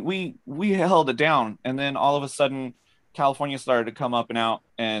we held it down, and then all of a sudden California started to come up and out,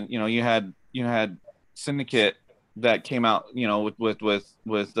 and you had Syndicate that came out with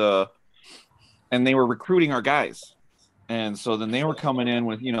and they were recruiting our guys, and so then they were coming in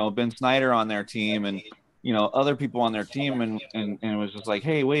with Ben Snyder on their team and other people on their team, and it was just like,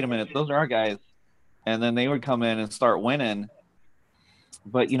 hey, wait a minute, those are our guys, and then they would come in and start winning.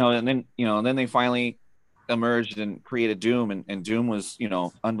 But and then they finally emerged and created Doom, and Doom was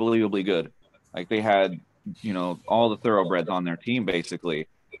unbelievably good. Like they had all the thoroughbreds on their team basically,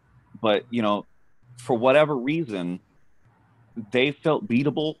 but for whatever reason they felt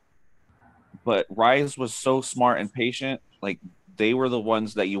beatable. But Rise was so smart and patient, like they were the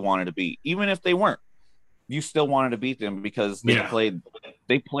ones that you wanted to beat, even if they weren't. You still wanted to beat them because they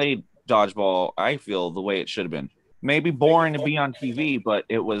played dodgeball, I feel, the way it should have been. Maybe boring to be on TV, but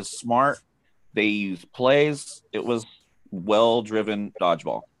it was smart. They used plays. It was well-driven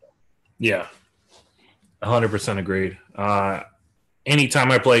dodgeball. Yeah, 100% agreed.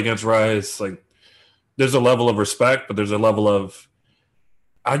 Anytime I play against Rise, like there's a level of respect, but there's a level of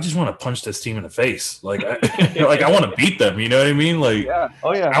I just want to punch this team in the face. Like, I want to beat them. You know what I mean? Like,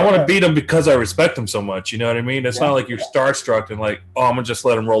 I want to beat them because I respect them so much. You know what I mean? It's not like you're starstruck and like, oh, I'm gonna just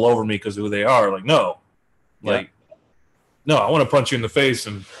let them roll over me because of who they are. Like, no, no, I want to punch you in the face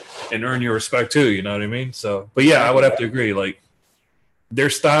and earn your respect too. You know what I mean? So, but yeah, I would have to agree. Like,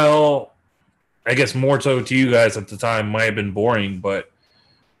 their style, I guess more so to you guys at the time, might have been boring, but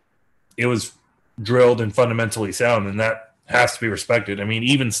it was drilled and fundamentally sound, and that has to be respected. I mean,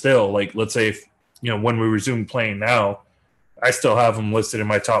 even still, like, let's say if, when we resume playing now, I still have them listed in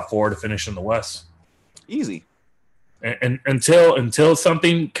my top 4 to finish in the West. Easy. And until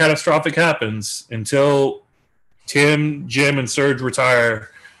something catastrophic happens, until Tim, Jim, and Serge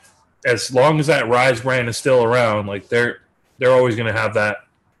retire, as long as that Rise brand is still around, like they're always going to have that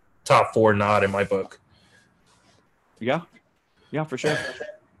top 4 nod in my book. Yeah, for sure.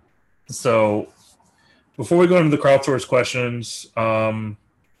 So before we go into the crowdsource questions, I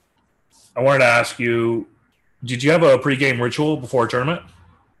wanted to ask you, did you have a pregame ritual before a tournament?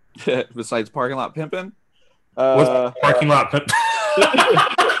 Besides parking lot pimping? What's parking lot pimping?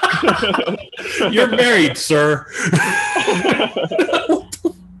 You're married, sir.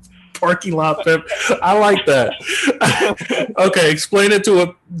 Parking lot pimp. I like that. Okay, explain it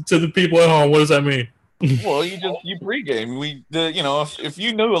to the people at home. What does that mean? Well, you pregame. If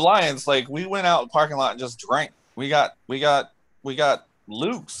you knew Alliance, like we went out in the parking lot and just drank. We got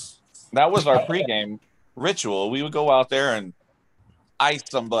Luke's. That was our pregame ritual. We would go out there and ice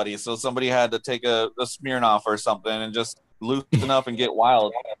somebody, so somebody had to take a Smirnoff or something and just loosen up and get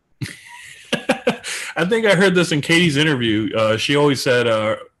wild. I think I heard this in Katie's interview. She always said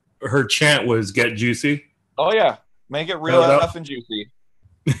her chant was "Get juicy." Oh yeah, make it real enough and juicy.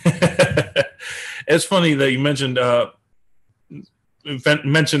 It's funny that you mentioned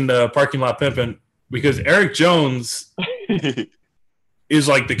parking lot pimping, because Eric Jones is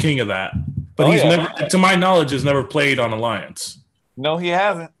like the king of that, but he's never, to my knowledge, has never played on Alliance. No, he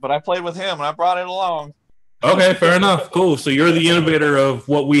hasn't. But I played with him and I brought it along. Okay, fair enough. Cool. So you're the innovator of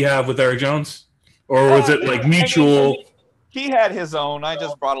what we have with Eric Jones, or was it like mutual? He had his own. I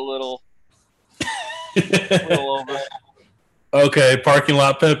just brought a little over. Okay, parking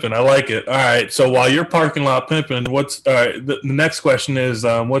lot pimping. I like it. All right. So while you're parking lot pimping, what's all right? The next question is,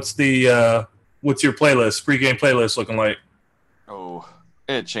 what's your playlist, pregame playlist looking like? Oh,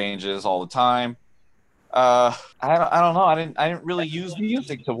 it changes all the time. I don't know. I didn't really use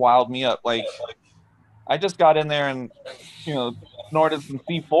music to wild me up. Like I just got in there and snorted some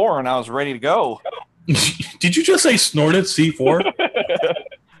C4 and I was ready to go. Did you just say snorted C4?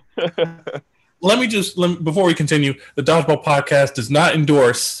 Before we continue, the Dodgeball Podcast does not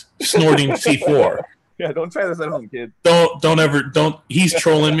endorse snorting C4. Yeah, don't try this at home, kid. Don't. He's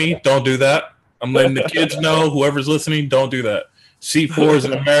trolling me. Don't do that. I'm letting the kids know, whoever's listening, don't do that. C4 is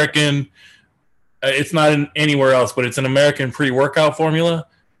an American. It's not in anywhere else, but it's an American pre-workout formula.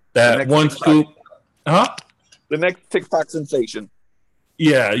 That one scoop. Huh? The next TikTok sensation.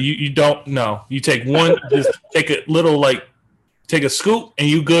 Yeah, you don't know. You take one, just take a little, take a scoop, and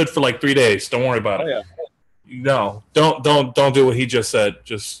you good for 3 days. Don't worry about it. Yeah. No, don't do what he just said.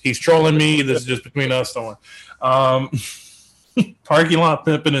 He's trolling me. This is just between us. Don't worry. Parking lot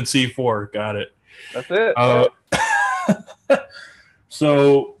pimping and C4. Got it. That's it.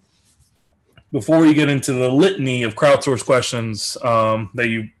 So before we get into the litany of crowdsourced questions that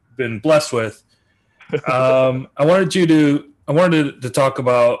you've been blessed with, I wanted to talk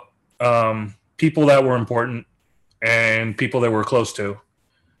about people that were important and people that we're close to.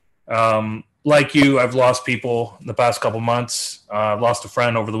 Like you, I've lost people in the past couple months. I've lost a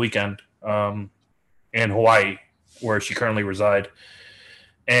friend over the weekend in Hawaii, where she currently resides.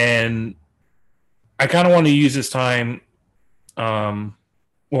 And I kind of want to use this time. I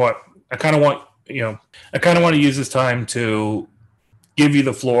kind of want to use this time to give you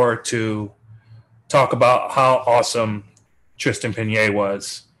the floor to talk about how awesome Tristan Pinier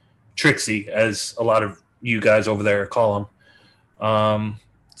was. Trixie, as a lot of you guys over there call him.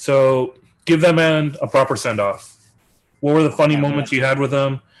 So give that man a proper send-off. What were the funny moments you had with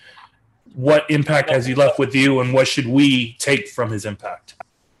him? What impact has he left with you, and what should we take from his impact?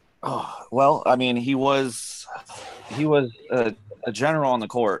 Oh, well, I mean, he was a general on the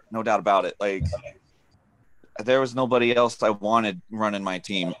court, no doubt about it. Like, there was nobody else I wanted running my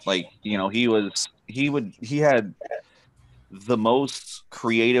team. Like, he had the most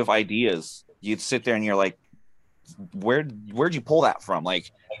creative ideas. You'd sit there and you're like, where'd you pull that from?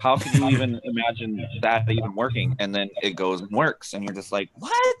 Like, how could you even imagine that even working? And then it goes and works, and you're just like,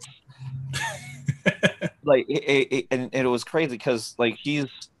 what? Like, it was crazy because he's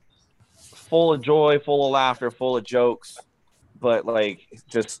full of joy, full of laughter, full of jokes, but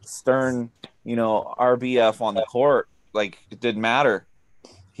just stern, RBF on the court. Like, it didn't matter.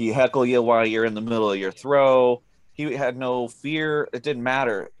 He heckle you while you're in the middle of your throw. He had no fear. It didn't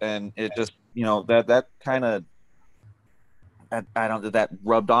matter, and it just that kind of that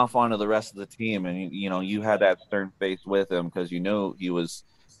rubbed off onto the rest of the team, and you had that stern face with him because he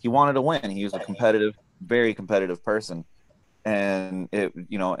wanted to win. He was a very competitive person, and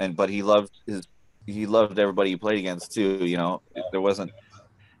but he loved everybody he played against too. There wasn't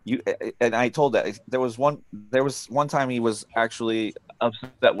and I told that there was one time he was actually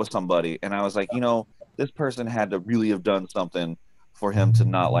upset with somebody, and I was like, this person had to really have done something for him to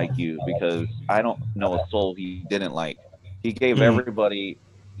not like you, because I don't know a soul he didn't like. He gave everybody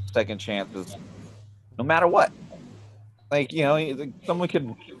second chances, no matter what. Someone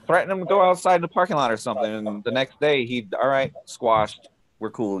could threaten him to go outside in the parking lot or something, and the next day all right, squashed,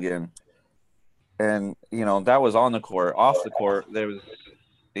 we're cool again. And that was on the court. Off the court,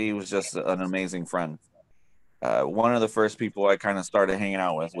 he was just an amazing friend. One of the first people I kind of started hanging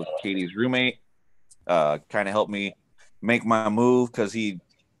out with was Katie's roommate. Kind of helped me make my move, because he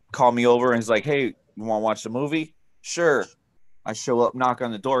called me over and he's like, "Hey, you want to watch the movie?" Sure. I show up, knock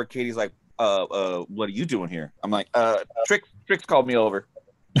on the door. Katie's like, what are you doing here? I'm like, Trix called me over.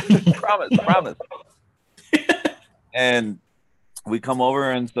 Promise. And we come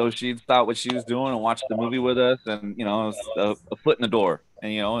over, and so she stopped what she was doing and watched the movie with us, and it was a foot in the door,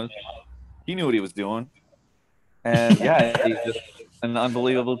 and he knew what he was doing. And yeah, he's just an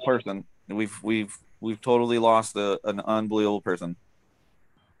unbelievable person. We've totally lost an unbelievable person.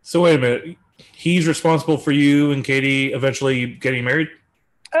 So wait a minute. He's responsible for you and Katie eventually getting married?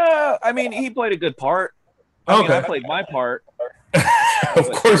 I mean, he played a good part. I played my part.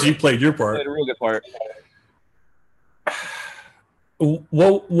 Of course you played your part. Played a real good part.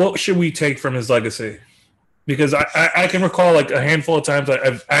 What should we take from his legacy? Because I can recall a handful of times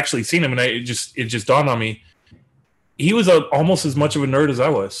I've actually seen him, and it just dawned on me. He was almost as much of a nerd as I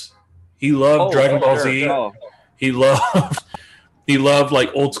was. He loved Dragon Ball Z. Oh. He loved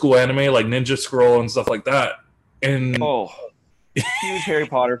old school anime like Ninja Scroll and stuff like that. And huge Harry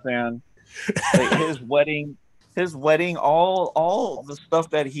Potter fan. His wedding his wedding, all the stuff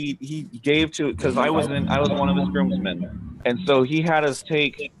that he gave to, because I was one of his groomsmen, and so he had us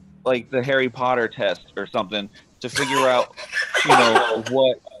take like the Harry Potter test or something to figure out,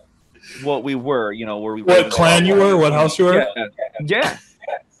 what we were, were we What clan you were, what house you were? Yeah.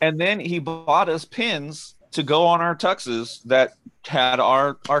 And then he bought us pins to go on our tuxes that had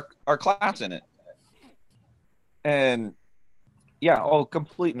our class in it. And yeah,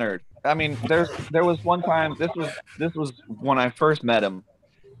 complete nerd. I mean, there was one time, this was when I first met him.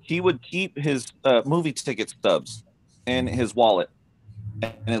 He would keep his movie ticket stubs in his wallet,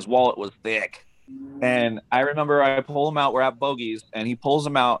 and his wallet was thick. And I remember I pull him out. We're at Bogey's, and he pulls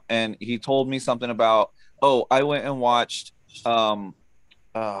them out, and he told me something about, I went and watched Step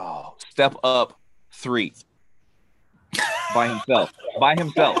Up 3 by himself.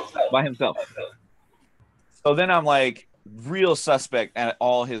 So then I'm like, real suspect at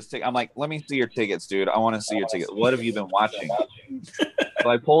all his tickets. I'm like, let me see your tickets, dude. I want to see your tickets. What have you been watching? So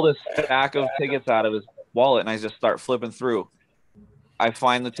I pulled a stack of tickets out of his wallet, and I just start flipping through. I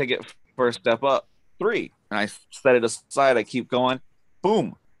find the ticket for Step Up 3, and I set it aside. I keep going.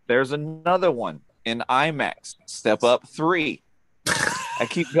 Boom. There's another one in IMAX. Step Up 3. I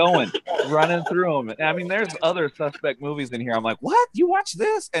keep going, running through them. I mean, there's other suspect movies in here. I'm like, what? You watch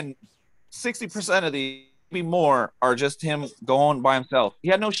this? And 60% of the, maybe more, are just him going by himself. He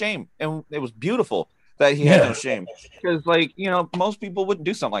had no shame, and it was beautiful that he had no shame. Because, like, most people wouldn't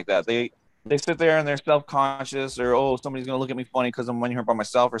do something like that. They sit there and they're self-conscious, or somebody's gonna look at me funny because I'm running here by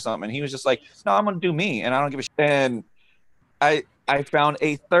myself or something. And he was just like, no, I'm gonna do me, and I don't give a shit. And I found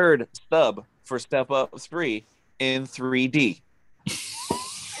a third stub for Step Up 3 in 3D.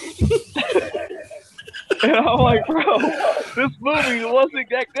 And I'm like, bro, this movie wasn't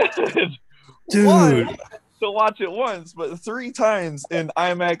that good. Dude. One, to watch it once, but 3 times in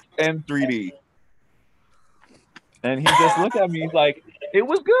IMAX and 3D. And he just looked at me, he's like, it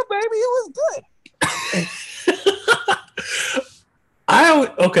was good, baby. It was good.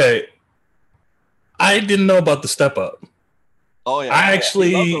 Okay. I didn't know about the Step Up. Oh, yeah. I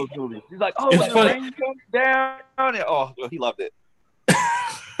actually... He loved those movies. He's like, when the rain comes down. Oh, he loved it.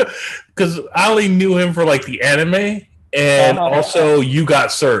 Because I only knew him for, like, the anime, and also You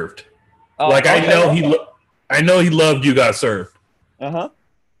Got Served. I know he loved You Got Served. But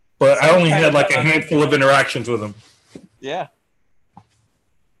I only had, like, a handful of interactions with him. Yeah.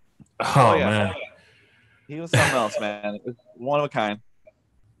 Oh, yeah. Man. He was something else, man. It was one of a kind.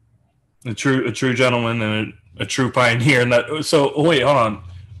 A true gentleman and a true pioneer. So, wait, hold on.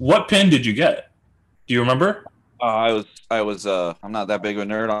 What pin did you get? Do you remember? I was I'm not that big of a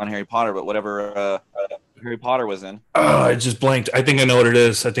nerd on Harry Potter, but whatever Harry Potter was in. Oh, I just blanked. I think I know what it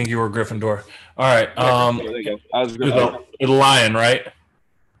is. I think you were Gryffindor. All right. There you go. I was Gryffindor. The lion, right?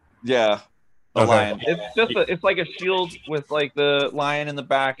 Yeah. The lion. It's just it's like a shield with like the lion in the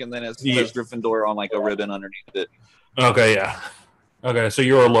back, and then it says Gryffindor on like a ribbon underneath it. Okay, yeah. Okay, so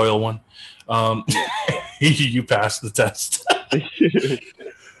you're a loyal one. You passed the test.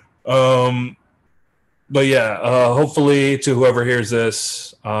 But yeah, hopefully to whoever hears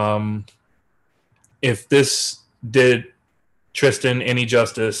this, if this did Tristan any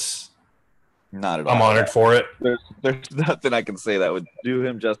justice, not at all. I'm honored for it. There's nothing I can say that would do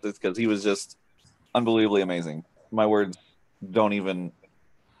him justice, because he was just unbelievably amazing. My words don't even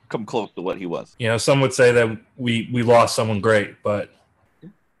come close to what he was. Some would say that we lost someone great, but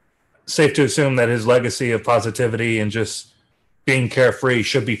safe to assume that his legacy of positivity and just being carefree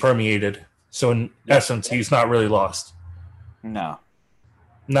should be permeated. So in essence, he's not really lost. No.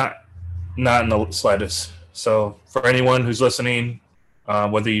 Not in the slightest. So for anyone who's listening,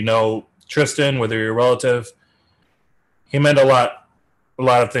 whether you know Tristan, whether you're a relative, he meant a lot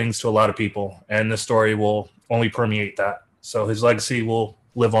of things to a lot of people, and this story will only permeate that. So his legacy will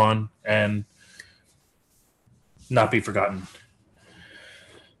live on and not be forgotten.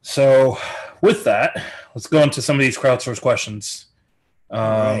 So with that, let's go into some of these crowdsourced questions.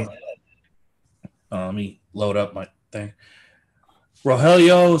 Right. Let me load up my thing.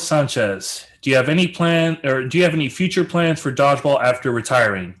 Rogelio Sanchez, do you have any future plans for dodgeball after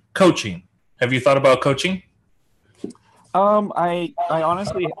retiring? Coaching. Have you thought about coaching? I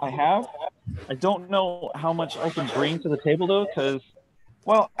honestly have. I don't know how much I can bring to the table though, because,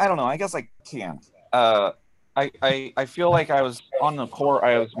 well, I don't know. I guess I can. I feel like I was on the court.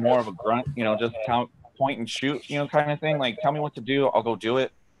 I was more of a grunt, just point and shoot, kind of thing. Like, tell me what to do, I'll go do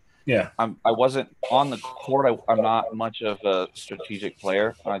it. Yeah. I wasn't on the court. I'm not much of a strategic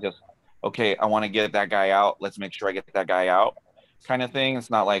player. I just, okay, I want to get that guy out. Let's make sure I get that guy out, kind of thing.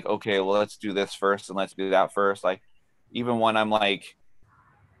 It's not like, okay, well, let's do this first and let's do that first. Like, even when I'm like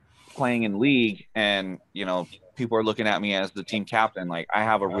playing in league and, people are looking at me as the team captain, like I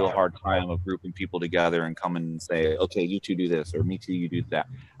have a real hard time of grouping people together and coming and say, okay, you two do this, or me two, you do that.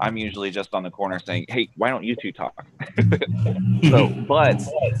 I'm usually just on the corner saying, hey, why don't you two talk? But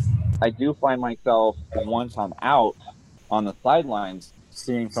I do find myself, once I'm out on the sidelines,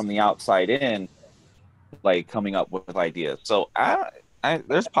 seeing from the outside in, like coming up with ideas. So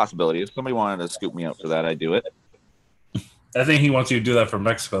there's possibility. If somebody wanted to scoop me up for that, I'd do it. I think he wants you to do that for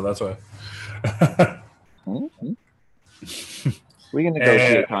Mexico. That's why. Mm-hmm. We can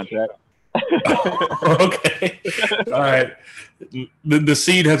negotiate contract. Okay. All right. The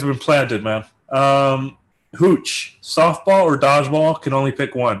seed has been planted, man. Hooch, softball or dodgeball? Can only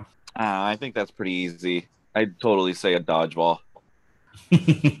pick one. I think that's pretty easy. I'd totally say a dodgeball.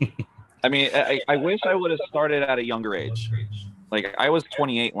 I mean, I wish I would have started at a younger age. Like, I was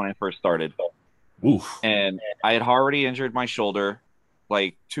 28 when I first started. Oof. And I had already injured my shoulder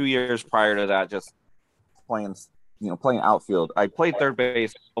like 2 years prior to that, just playing outfield. I played third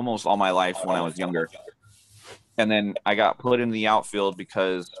base almost all my life when I was younger. And then I got put in the outfield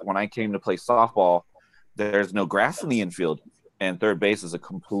because when I came to play softball, there's no grass in the infield. And third base is a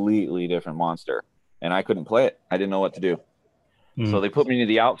completely different monster. And I couldn't play it. I didn't know what to do. So they put me into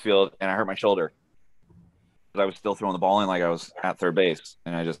the outfield, and I hurt my shoulder. But I was still throwing the ball in like I was at third base,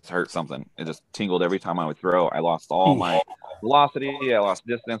 and I just hurt something. It just tingled every time I would throw. I lost all my velocity. I lost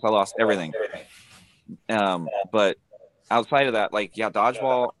distance. I lost everything. But outside of that, like, yeah,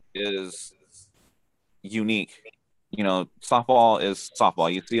 dodgeball is unique. Softball is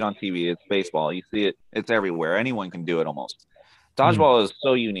softball. You see it on TV. It's baseball. You see it. It's everywhere. Anyone can do it almost. Dodgeball is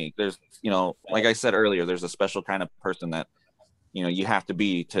so unique. There's, like I said earlier, there's a special kind of person that, you have to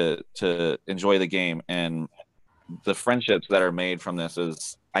be to enjoy the game. And the friendships that are made from this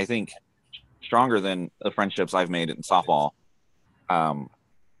is, I think, stronger than the friendships I've made in softball.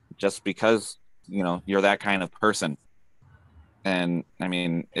 Just because, you're that kind of person. And I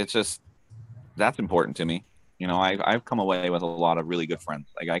mean, it's just, that's important to me. I've come away with a lot of really good friends.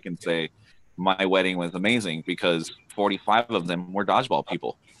 Like, I can say my wedding was amazing because 45 of them were dodgeball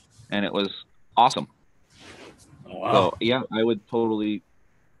people, and it was awesome. Oh, wow. So yeah, I would totally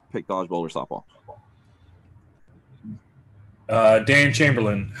pick dodgeball or softball. Dan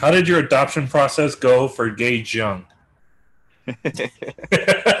Chamberlain, how did your adoption process go for Gage Young? The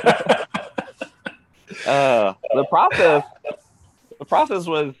process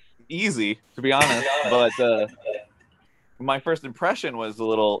was easy, to be honest, but my first impression was a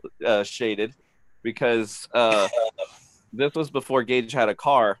little shaded because this was before Gage had a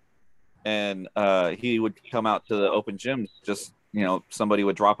car, and he would come out to the open gyms. Just, somebody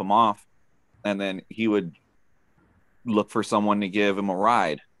would drop him off, and then he would look for someone to give him a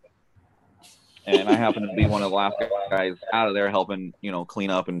ride. And I happened to be one of the last guys out of there helping,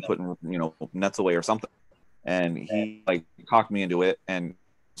 clean up and putting, nets away or something. And he talked me into it. And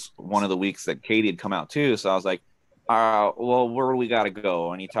one of the weeks that Katie had come out too. So I was like, well, where do we got to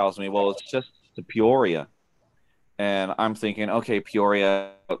go? And he tells me, well, it's just to Peoria. And I'm thinking, okay,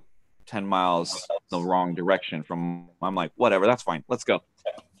 Peoria, 10 miles the wrong direction from, I'm like, whatever, that's fine. Let's go.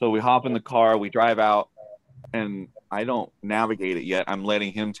 So we hop in the car, we drive out, and I don't navigate it yet. I'm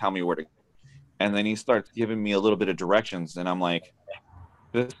letting him tell me where to go. And then he starts giving me a little bit of directions. And I'm like,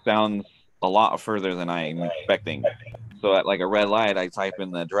 this sounds a lot further than I'm expecting. So at a red light, I type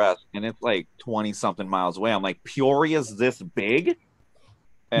in the address, and it's 20 something miles away. I'm like, Peoria's this big?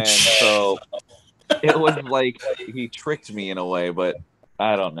 And so it was like he tricked me in a way, but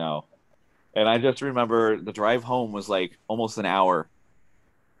I don't know. And I just remember the drive home was almost an hour.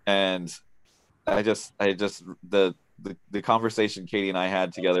 And the conversation Katie and I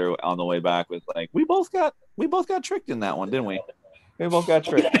had together on the way back was we both got tricked in that one, didn't we? We both got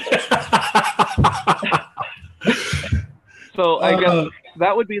tricked. So I guess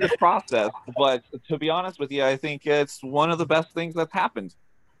that would be the process. But to be honest with you, I think it's one of the best things that's happened.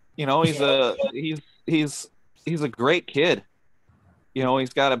 He's a great kid. He's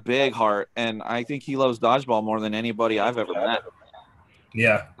got a big heart, and I think he loves dodgeball more than anybody I've ever met.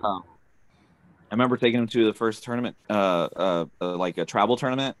 Yeah. I remember taking him to the first tournament, a travel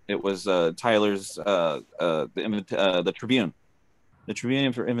tournament. It was Tyler's the Tribune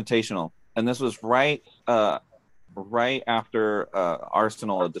for Invitational, and this was right after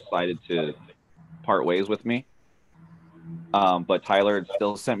Arsenal had decided to part ways with me. But Tyler had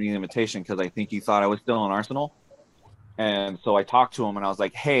still sent me the invitation because I think he thought I was still in Arsenal, and so I talked to him and I was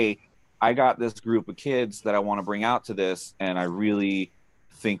like, "Hey, I got this group of kids that I want to bring out to this, and I really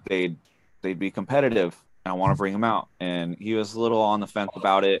think they'd be competitive. And I want to bring them out." And he was a little on the fence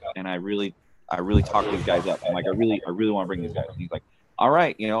about it. And I really talked these guys up. I'm like, I really want to bring these guys. And he's like, all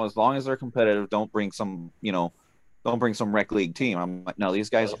right, as long as they're competitive, don't bring some rec league team. I'm like, no, these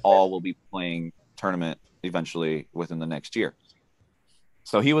guys all will be playing tournament eventually within the next year.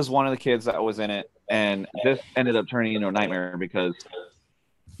 So he was one of the kids that was in it, and this ended up turning into a nightmare because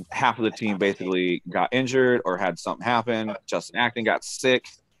half of the team basically got injured or had something happen. Justin Acton got sick,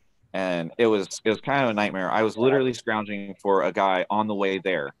 and it was kind of a nightmare. I was literally scrounging for a guy on the way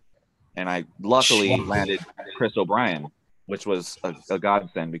there, and I luckily landed Chris O'Brien, which was a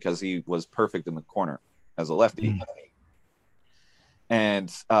godsend because he was perfect in the corner as a lefty.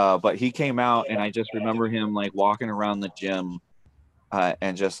 And but he came out, and I just remember him like walking around the gym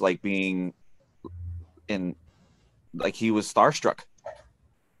and just like being in, like, he was starstruck.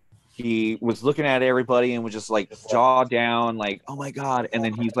 He was looking at everybody and was just like jaw down, like, oh my God. And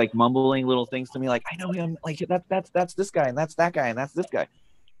then he's like mumbling little things to me, like, I know him, like that's this guy, and that's that guy, and that's this guy.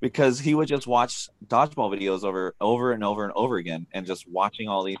 Because he would just watch dodgeball videos over and over and over again, and just watching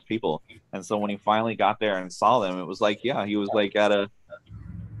all these people. And so when he finally got there and saw them, it was like, yeah, he was like at a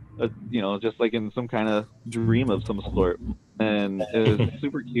just like in some kind of dream of some sort. And it was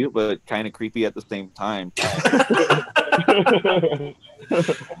super cute, but kind of creepy at the same time.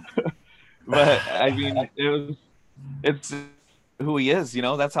 But I mean, it's who he is,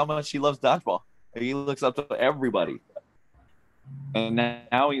 that's how much he loves dodgeball. He looks up to everybody. And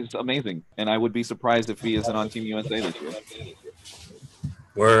now he's amazing. And I would be surprised if he isn't on Team USA this year.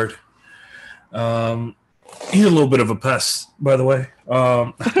 Word. He's a little bit of a pest, by the way.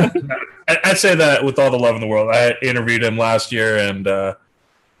 I say that with all the love in the world. I interviewed him last year, and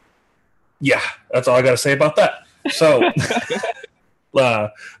yeah, that's all I got to say about that. So,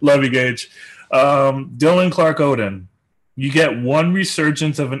 love you, Gage. Dylan Clark Odin, you get one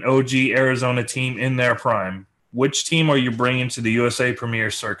resurgence of an OG Arizona team in their prime. Which team are you bringing to the USA Premier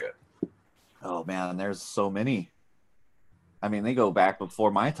Circuit? Oh, man, there's so many. I mean, they go back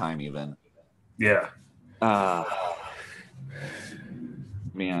before my time even. Yeah.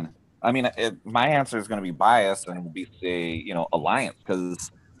 Man. I mean, my answer is going to be biased and be, say, Alliance,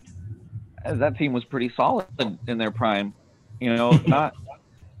 because that team was pretty solid in their prime. Not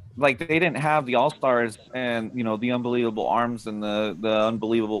like they didn't have the all-stars and, the unbelievable arms and the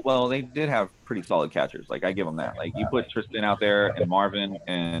unbelievable. Well, they did have pretty solid catchers. Like, I give them that. Like, you put Tristan out there and Marvin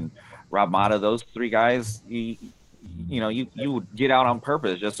and Rob Mata, those three guys, you would get out on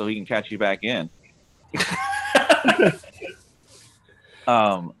purpose just so he can catch you back in.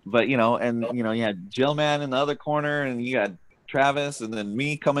 But you had Jillman in the other corner, and you got Travis, and then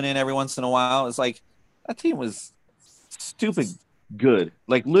me coming in every once in a while. It's like that team was stupid good,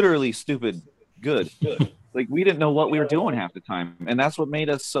 like literally stupid good. Like, we didn't know what we were doing half the time, and that's what made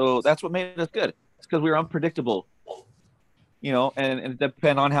us good. It's because we were unpredictable, and it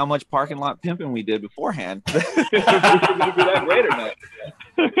depend on how much parking lot pimping we did beforehand. If we were going to be that great or not.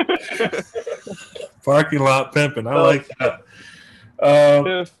 Parking lot pimping, I like that.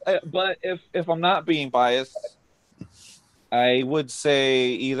 If I'm not being biased, I would say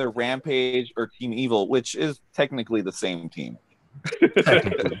either Rampage or Team Evil, which is technically the same team.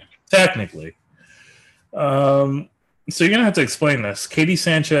 Technically. So you're gonna have to explain this. Katie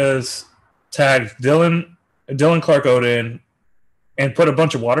Sanchez tagged Dylan Clark Odin and put a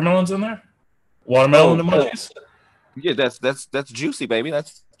bunch of watermelons in there. Watermelon emojis. Yeah, that's juicy, baby.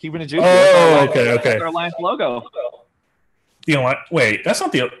 That's keeping it juicy. Oh, okay. That's our Alliance logo. You know what? Wait, that's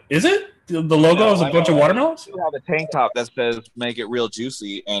not the. Is it the logo? Is a bunch of watermelons? You have a tank top that says "Make it real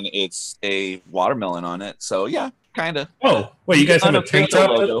juicy," and it's a watermelon on it. So yeah, kind of. Oh, wait, you guys have a tank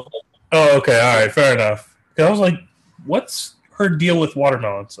top? Oh, okay, all right, fair enough. I was like, what's her deal with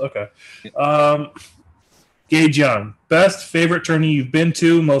watermelons? Okay. Gage Young, best favorite tourney you've been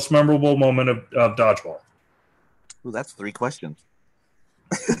to, most memorable moment of dodgeball. Ooh, that's 3 questions.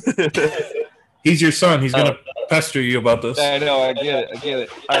 He's your son. He's gonna pester you about this. I know. I get it.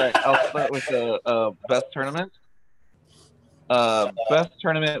 All right, I'll start with the best tournament. Best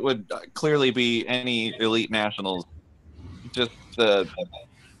tournament would clearly be any elite nationals. Just the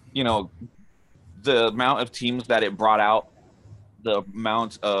amount of teams that it brought out, the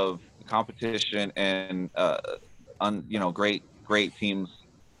amount of competition, and great teams.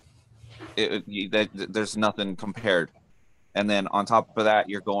 There's nothing compared. And then on top of that,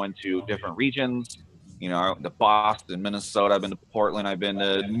 you're going to different regions, to Boston, Minnesota. I've been to Portland. I've been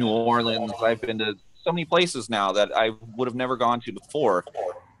to New Orleans. I've been to so many places now that I would have never gone to before.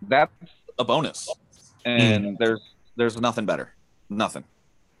 That's a bonus. And there's nothing better. Nothing.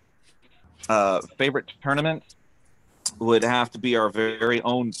 Favorite tournament would have to be our very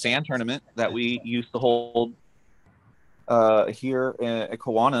own sand tournament that we used to hold here at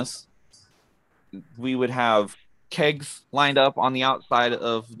Kiwanis. We would have kegs lined up on the outside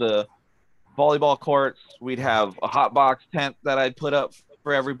of the volleyball courts. We'd have a hot box tent that I'd put up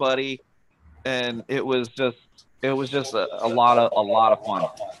for everybody, and it was just a lot of fun.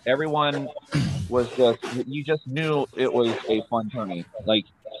 Everyone was you just knew it was a fun tourney. Like,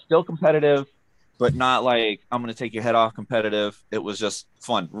 still competitive, but not like I'm gonna take your head off competitive. It was just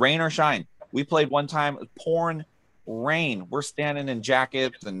fun, rain or shine. We played one time, pouring rain. We're standing in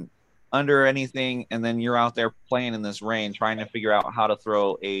jackets and under anything, and then you're out there playing in this rain, trying to figure out how to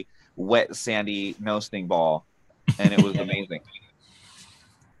throw a wet, sandy no sting ball, and it was amazing.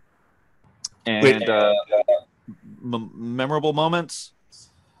 And memorable moments,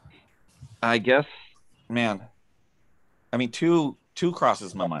 I guess, man. I mean, two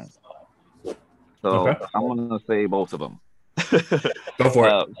crosses my mind, so okay. I'm gonna say both of them. Go for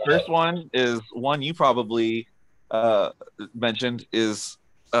it. First one is one you probably mentioned is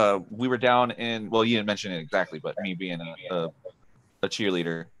we were down in, well, you didn't mention it exactly, but me being a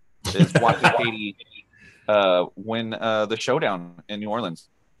cheerleader is watching Katie win the showdown in New Orleans.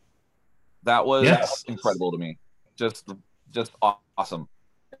 That was incredible to me. Just awesome.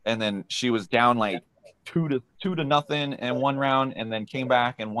 And then she was down like 2-0 in one round, and then came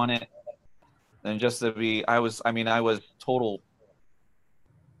back and won it. And just to be, I was a groupie.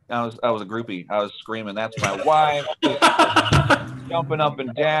 I was screaming, "That's my wife!" Just jumping up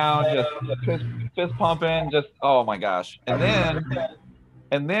and down, just fist pumping, just oh my gosh.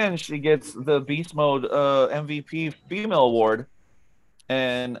 And then she gets the Beast Mode MVP female award,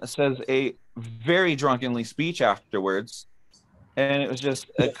 and says a very drunkenly speech afterwards. And it was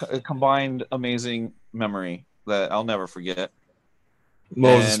just a combined amazing memory that I'll never forget.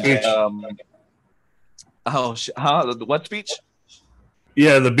 What was the speech? What speech?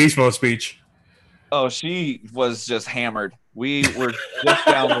 Yeah, the Beast Mode speech. Oh, she was just hammered. We were just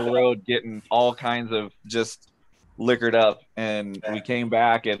down the road getting all kinds of just liquored up, and we came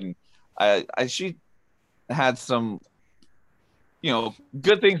back, and she had some,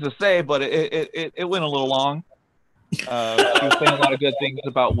 good things to say, but it went a little long. She was saying a lot of good things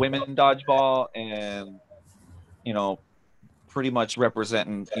about women in dodgeball, and pretty much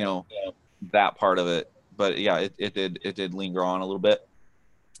representing that part of it. But yeah, it did linger on a little bit.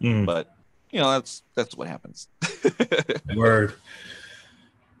 But that's what happens. Word.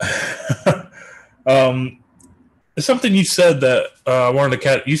 Something you said that I wanted to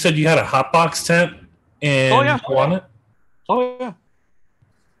catch. You said you had a hot box tent in Kiwanis? Oh yeah.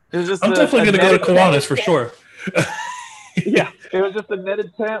 It was just I'm definitely going to go to Kiwanis for sure. Yeah, it was just a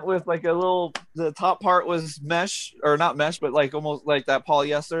netted tent with like the top part was mesh, or not mesh, but like almost like that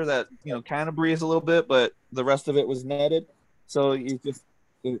polyester that kind of breathes a little bit, but the rest of it was netted. So you just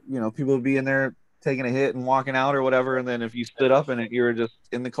people would be in there taking a hit and walking out or whatever, and then if you stood up in it, you were just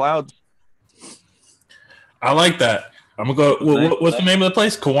in the clouds. I like that. I'm gonna go. What's the name of the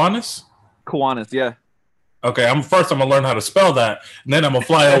place? Kiwanis. Kiwanis, yeah. Okay, I'm gonna learn how to spell that, and then I'm gonna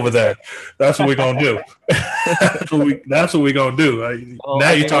fly over there. That's what we're gonna do. That's what we're gonna do.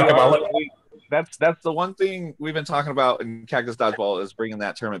 Now you talk about. That's the one thing we've been talking about in Cactus Dodgeball is bringing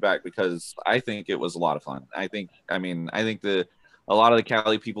that tournament back, because I think it was a lot of fun. I think a lot of the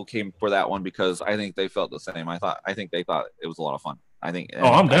Cali people came for that one because I think they felt the same. I think they thought it was a lot of fun.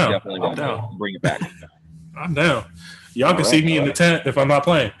 I'm down. I'm down. Bring it back. I'm down. Y'all can see me in the tent if I'm not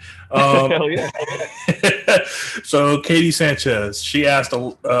playing. Hell yeah. So Katie Sanchez, she asked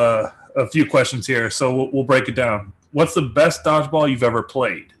a few questions here, so we'll break it down. What's the best dodgeball you've ever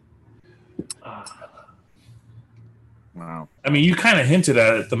played? Wow. I mean, you kind of hinted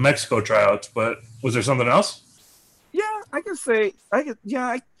at it, the Mexico tryouts, but was there something else? Yeah, I can say I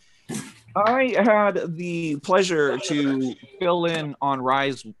had the pleasure to fill in on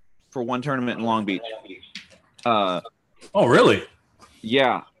Rise for one tournament in Long Beach. Oh, really?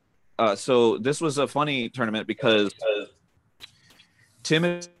 Yeah. So this was a funny tournament because Tim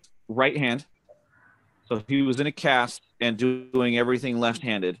is right hand, so he was in a cast and doing everything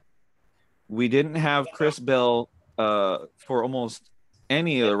left-handed. We didn't have Chris Bell for almost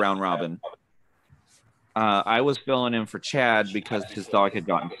any of the round robin. I was filling in for Chad because his dog had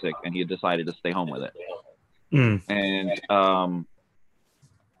gotten sick and he had decided to stay home with it. And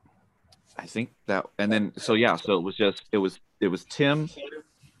I think that, and then so it was Tim,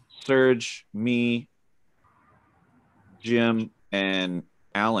 Serge, me, Jim, and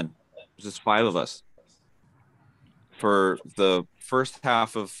Alan. It was just 5 of us for the first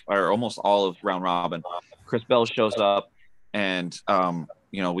half of, or almost all of round robin. Chris Bell shows up, and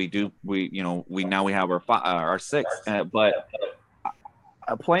we have our 6, but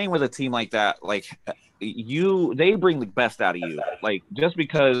playing with a team like that, like they bring the best out of you, like just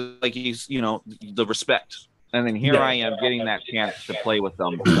because like the respect, And then here I am getting that chance to play with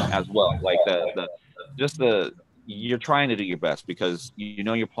them as well. Like you're trying to do your best because you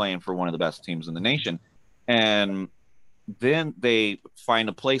know you're playing for one of the best teams in the nation, and then they find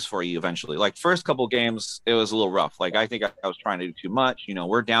a place for you eventually. Like first couple games, it was a little rough. Like I think I was trying to do too much. You know,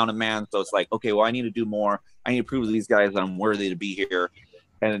 we're down a man, so it's like, okay, well, I need to do more. I need to prove to these guys that I'm worthy to be here.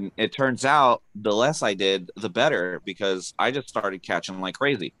 And it turns out the less I did, the better, because I just started catching like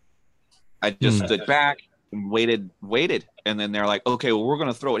crazy. I just stood back and waited, and then they're like, okay, well, we're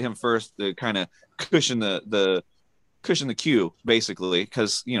going to throw at him first to kind of cushion the queue, basically,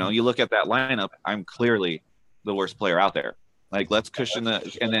 because you know you look at that lineup, I'm clearly the worst player out there. Like, let's cushion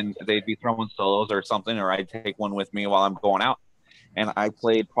and then they'd be throwing solos or something, or I'd take one with me while I'm going out. And I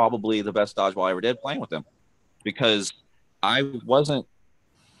played probably the best dodgeball I ever did playing with them, because I wasn't.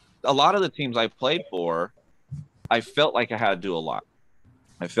 A lot of the teams I played for, I felt like I had to do a lot.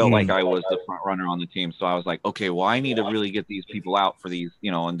 I felt like I was the front runner on the team. So I was like, okay, well, I need to really get these people out for these,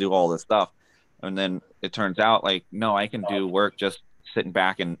 you know, and do all this stuff. And then it turns out like, no, I can do work just sitting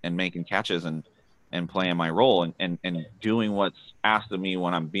back and making catches and playing my role and doing what's asked of me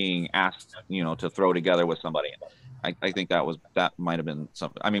when I'm being asked, you know, to throw together with somebody. I think that might've been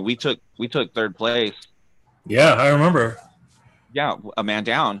something. I mean, we took third place. Yeah, I remember. Yeah. A man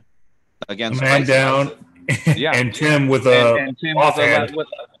down against a man down. Yeah. And Tim with a offhand.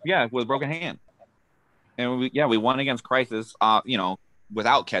 With a broken hand. And we won against Crisis, you know,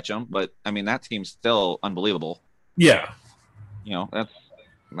 without Ketchum, but I mean, that team's still unbelievable. Yeah. You know,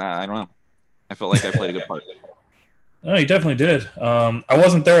 I don't know. I felt like I played a good part. No, you definitely did. I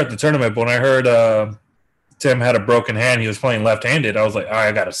wasn't there at the tournament, but when I heard Tim had a broken hand, he was playing left-handed. I was like, all right,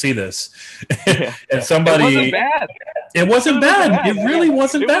 I got to see this. And somebody, it wasn't bad. It wasn't bad. It really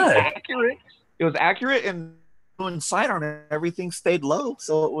wasn't bad. Was accurate. It was accurate, and doing sidearm and everything stayed low,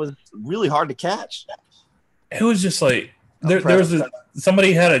 so it was really hard to catch. It was just like there was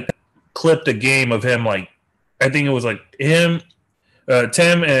somebody had clipped a game of him, like I think it was like him,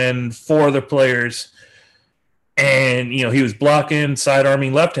 Tim, and 4 other players, and you know he was blocking,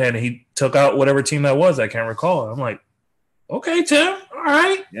 sidearming, left-handed. He took out whatever team that was. I can't recall. I'm like, okay, Tim, all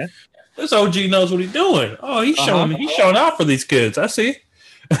right, yeah, this OG knows what he's doing. Oh, he's showing out for these kids. I see.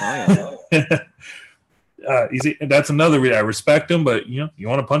 Oh, yeah. That's another reason I respect him, but you know, you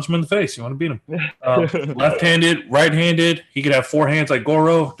want to punch him in the face, you want to beat him. Left-handed, right-handed, he could have 4 hands like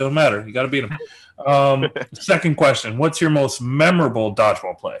Goro. Doesn't matter. You got to beat him. Second question: what's your most memorable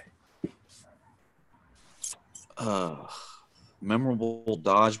dodgeball play? Memorable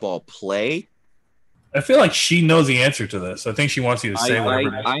dodgeball play. I feel like she knows the answer to this. I think she wants you to say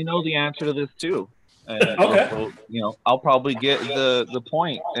whatever. I know the answer to this too. And okay. Also, you know, I'll probably get the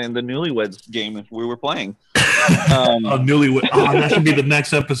point in the Newlyweds game if we were playing. Newlywed. Oh, that should be the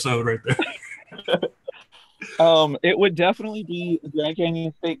next episode right there. It would definitely be the Grand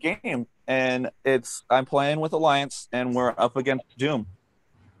Canyon State game, and I'm playing with Alliance, and we're up against Doom,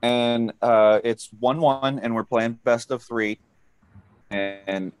 and it's 1-1, and we're playing best of 3,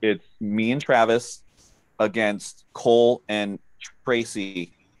 and it's me and Travis against Cole and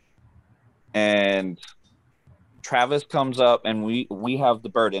Tracy. And Travis comes up, and we have the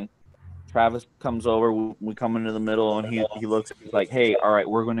burden. Travis comes over, we come into the middle, and he looks, he's like, hey, all right,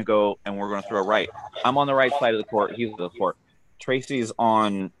 we're going to go, and we're going to throw right. I'm on the right side of the court. He's the court. Tracy's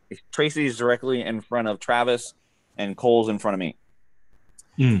directly in front of Travis, and Cole's in front of me.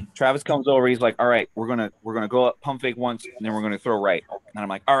 Travis comes over. He's like, all right, we're gonna go up, pump fake once, and then we're going to throw right. And I'm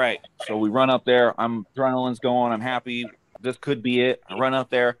like, all right. So we run up there. Adrenaline's going. I'm happy. This could be it. I run up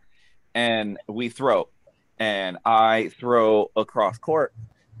there. And we throw, and I throw across court,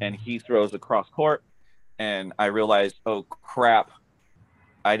 and he throws across court, and I realized, oh crap,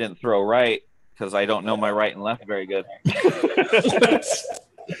 I didn't throw right because I don't know my right and left very good.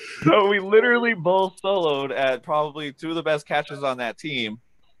 So we literally both soloed at probably 2 of the best catches on that team,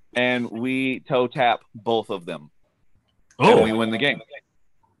 and we toe tap both of them. Oh, and we win the game,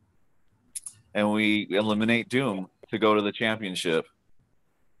 and we eliminate Doom to go to the championship.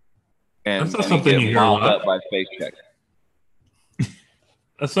 And that's not something you hear about. By face check.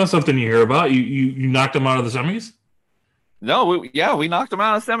 That's not something you hear about. You knocked them out of the semis? No, we knocked them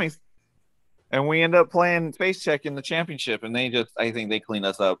out of the semis, and we end up playing face check in the championship. And I think they cleaned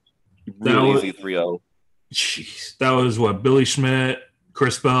us up really easy 3-0. Jeez, that was what, Billy Schmidt,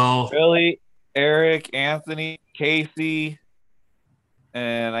 Chris Bell, Billy, Eric, Anthony, Casey,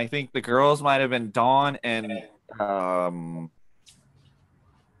 and I think the girls might have been Dawn and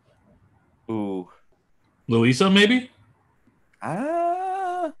Louisa, maybe?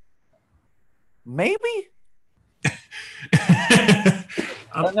 Maybe.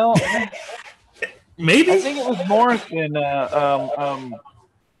 No. Maybe I think it was Morrison.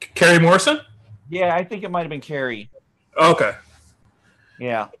 Kerry Morrison. Yeah, I think it might have been Kerry. Okay.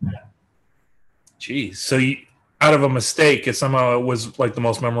 Yeah. Jeez. So out of a mistake, it somehow was like the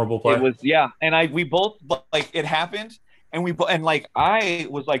most memorable play. It was, yeah. And we both, like, it happened, and I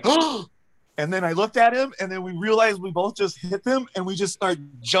was like, oh, and then I looked at him, and then we realized we both just hit them, and we just started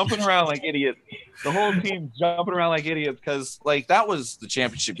jumping around like idiots. The whole team jumping around like idiots because, like, that was the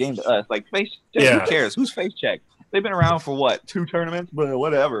championship game to us. Like, face check, who cares? Who's face check? They've been around for what, 2 tournaments? But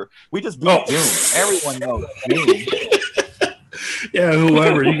whatever. We just beat Doom. Everyone knows Doom. Yeah,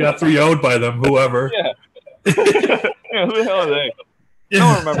 whoever. You got 3-0'd by them, whoever. Yeah. Yeah, who the hell are they? No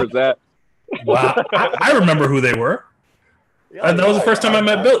one remembers that. Wow. I remember who they were. Yeah, that was the first time I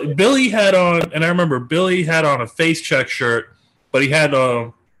met Billy. Billy had on, and I remember Billy had on a face check shirt, but he had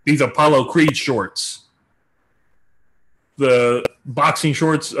these Apollo Creed shorts. The boxing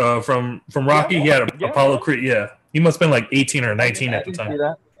shorts from Rocky. He had Apollo Creed. Yeah. He must have been like 18 or 19 at the time.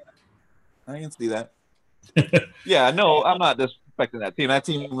 I can see that. Yeah, no, I'm not disrespecting that team. That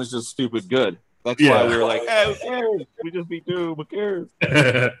team was just stupid good. That's why we were like, hey, who cares? We just beat Doom. Who cares?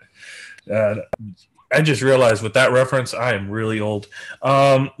 I just realized with that reference, I am really old.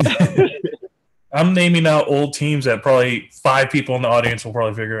 I'm naming out old teams that probably 5 people in the audience will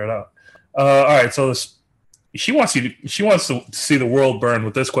probably figure it out. All right, so she wants to see the world burn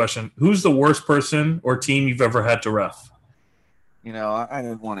with this question. Who's the worst person or team you've ever had to ref? You know, I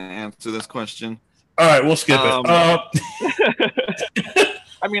didn't want to answer this question. All right, we'll skip it.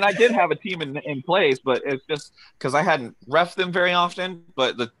 I mean, I did have a team in place, but it's just because I hadn't reffed them very often.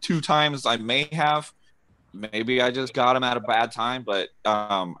 But the 2 times I may have, maybe I just got them at a bad time. But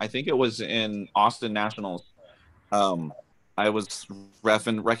I think it was in Austin Nationals. I was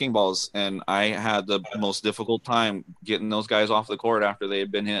reffing wrecking balls, and I had the most difficult time getting those guys off the court after they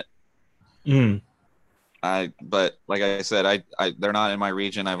had been hit. But like I said, they're not in my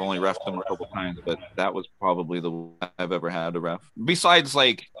region. I've only reffed them a couple times, but that was probably the one I've ever had to ref. Besides,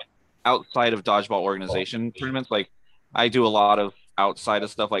 like, outside of dodgeball organization tournaments, like, I do a lot of outside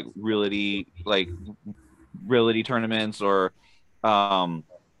of stuff like realty tournaments or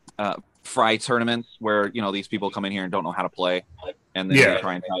fry tournaments where, you know, these people come in here and don't know how to play, and then they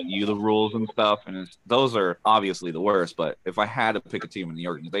try and tell you the rules and stuff, and those are obviously the worst. But if I had to pick a team in the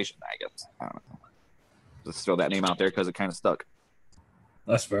organization, I guess I don't know. Just throw that name out there because it kind of stuck.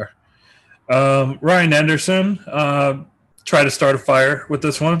 That's fair. Ryan Anderson tried to start a fire with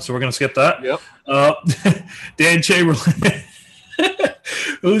this one, so we're going to skip that. Yep. Dan Chamberlain,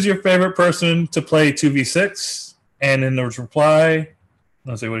 who's your favorite person to play 2v6? And in the reply,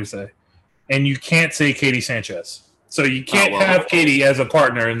 let's see, what do you say? And you can't say Katie Sanchez. So you can't have Katie as a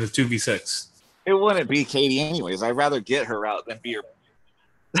partner in the 2v6. It wouldn't be Katie anyways. I'd rather get her out than be her.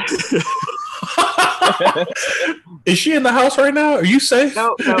 Is she in the house right now? Are you safe?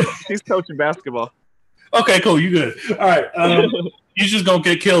 No, she's coaching basketball. Okay, cool. You good? All right. You just gonna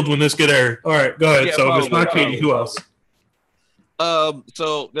get killed when this get aired. All right, go ahead. Yeah, so if it's not Katie, who else?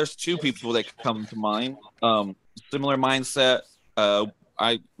 So there's 2 people that come to mind. Similar mindset. I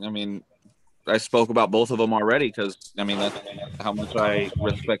mean, I spoke about both of them already because I mean that's how much I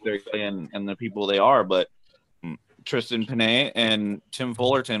respect their and the people they are, but. Tristan Panay and Tim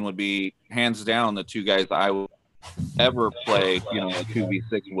Fullerton would be hands down the 2 guys that I would ever play, you know, a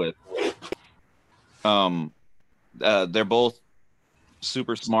 2v6 with. They're both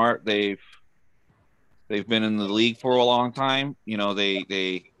super smart. They've been in the league for a long time. You know,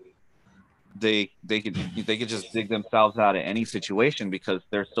 they could just dig themselves out of any situation because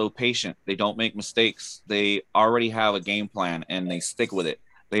they're so patient. They don't make mistakes. They already have a game plan and they stick with it.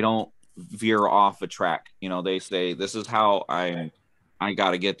 They don't veer off a track. You know, they say, this is how I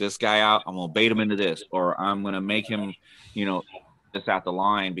got to get this guy out. I'm going to bait him into this, or I'm going to make him, you know, this at the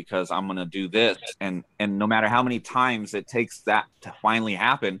line because I'm going to do this. And no matter how many times it takes that to finally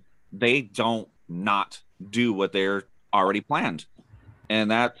happen, they don't not do what they're already planned.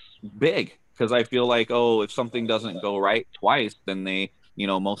 And that's big because I feel like, if something doesn't go right twice, then they, you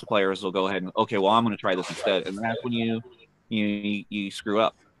know, most players will go ahead and, okay, well, I'm going to try this instead. And that's when you screw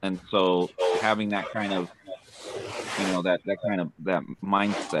up. And so having that kind of, you know, that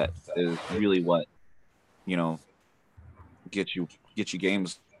mindset is really what, you know, get you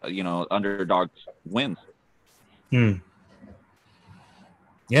games, you know, underdogs wins. Yeah,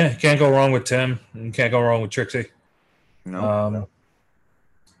 you can't go wrong with Tim. You can't go wrong with Trixie. No.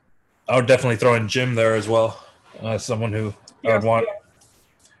 I would definitely throw in Jim there as well. Someone who I would want.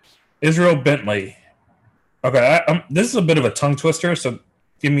 Israel Bentley. Okay, this is a bit of a tongue twister, so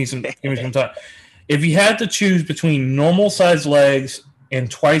give me some time. If you had to choose between normal sized legs and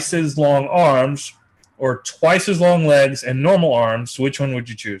twice as long arms, or twice as long legs and normal arms, which one would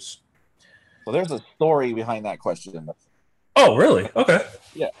you choose? Well, there's a story behind that question. Oh, really? Okay.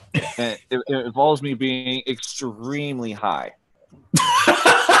 Yeah. And it involves me being extremely high.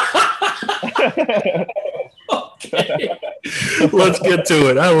 Okay. Let's get to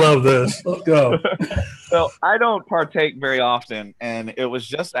it. I love this. Let's go. So I don't partake very often, and it was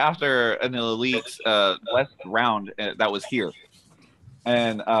just after an elite West round that was here.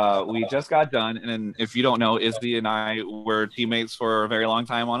 And we just got done. And if you don't know, Izzy and I were teammates for a very long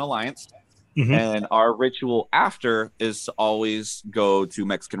time on Alliance. Mm-hmm. And our ritual after is to always go to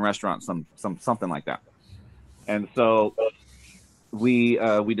Mexican restaurants, something like that. And so we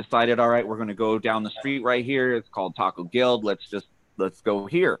decided, all right, we're going to go down the street right here. It's called Taco Guild. Let's go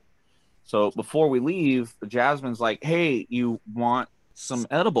here. So before we leave, Jasmine's like, hey, you want some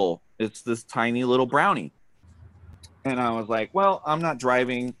edible? It's this tiny little brownie. And I was like, well, I'm not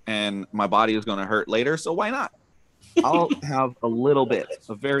driving and my body is going to hurt later, so why not? I'll have a little bit,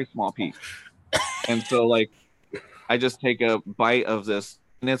 a very small piece. And so, like, I just take a bite of this,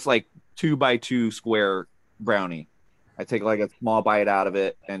 and it's like 2x2 square brownie. I take like a small bite out of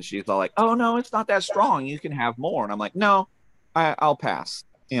it, and she's all like, oh, no, it's not that strong. You can have more. And I'm like, no, I'll pass,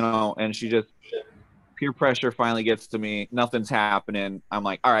 and she just, peer pressure finally gets to me. Nothing's happening. I'm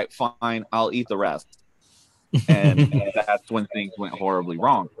like, all right, fine. I'll eat the rest. And that's when things went horribly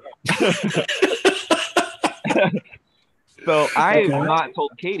wrong. So I have not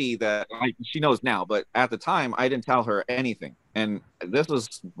told Katie that she knows now, but at the time I didn't tell her anything. And this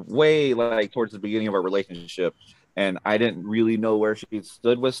was way like towards the beginning of our relationship. And I didn't really know where she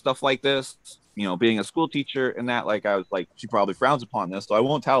stood with stuff like this, being a school teacher and that, like, I was like, she probably frowns upon this, so I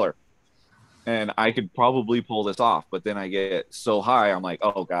won't tell her. And I could probably pull this off, but then I get so high, I'm like,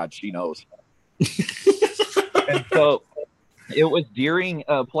 oh God, she knows. And so it was during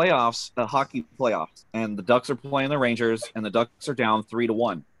playoffs, hockey playoffs, and the Ducks are playing the Rangers, and the Ducks are down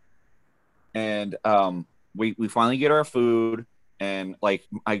 3-1. And we finally get our food, and like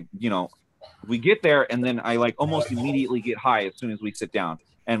we get there, and then I like almost immediately get high as soon as we sit down,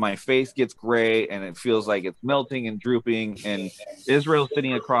 and my face gets gray, and it feels like it's melting and drooping. And Israel's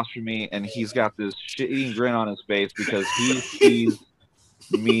sitting across from me, and he's got this shit-eating grin on his face because he sees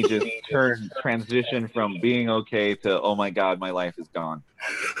me just transition from being okay to, oh my God, my life is gone.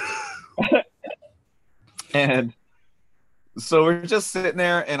 And so we're just sitting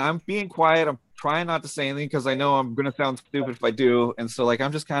there, and I'm being quiet. I'm trying not to say anything because I know I'm gonna sound stupid if I do. And so, like,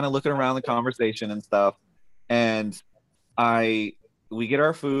 I'm just kind of looking around the conversation and stuff. And we get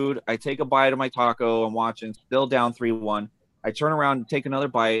our food. I take a bite of my taco. I'm watching, still down 3-1. I turn around and take another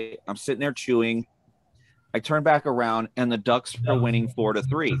bite. I'm sitting there chewing. I turn back around, and the Ducks are winning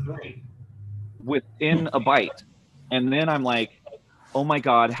 4-3 within a bite. And then I'm like, oh my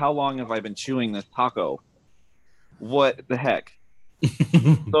God, how long have I been chewing this taco? What the heck?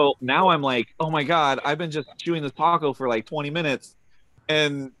 So now I'm like, oh my God, I've been just chewing this taco for like 20 minutes,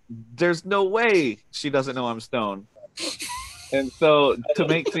 and there's no way she doesn't know I'm stoned. And so to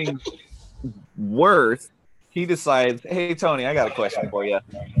make things worse, he decides, hey, Tony, I got a question for you.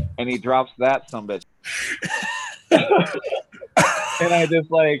 And he drops that sumbitch. And I just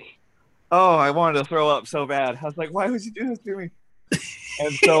like, oh, I wanted to throw up so bad. I was like, why would you do this to me?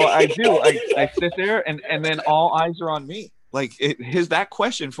 And so I do. I sit there, and then all eyes are on me. Like, that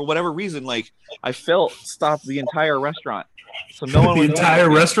question, for whatever reason, like, I felt stopped the entire restaurant. So no one the entire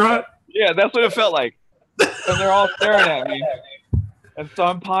restaurant? Yeah, that's what it felt like. And they're all staring at me. And so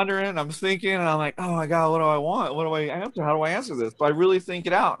I'm pondering, I'm thinking, and I'm like, oh my God, what do I want? What do I answer? How do I answer this? So I really think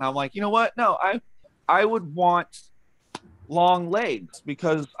it out. And I'm like, you know what? No, I would want long legs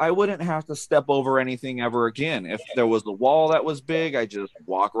because I wouldn't have to step over anything ever again. If there was a wall that was big, I just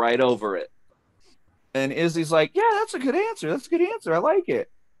walk right over it. And Izzy's like, yeah, that's a good answer. That's a good answer. I like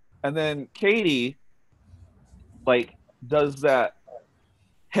it. And then Katie, like, does that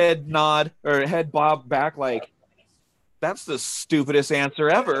head nod or head bob back like, that's the stupidest answer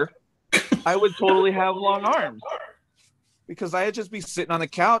ever. I would totally have long arms because I'd just be sitting on the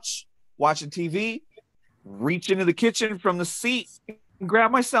couch watching TV, reach into the kitchen from the seat and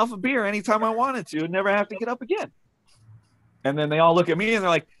grab myself a beer anytime I wanted to and never have to get up again. And then they all look at me and they're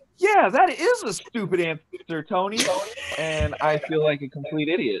like, yeah, that is a stupid answer, Tony. And I feel like a complete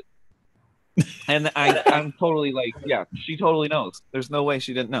idiot. And I'm totally like, yeah, she totally knows. There's no way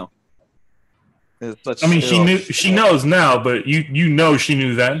she didn't know. She knows now, but you know she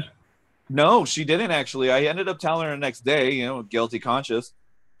knew then. No, she didn't actually. I ended up telling her the next day, guilty conscious.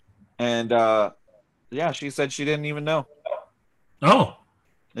 And yeah, she said she didn't even know. Oh.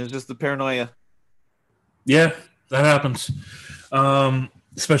 It was just the paranoia. Yeah, that happens.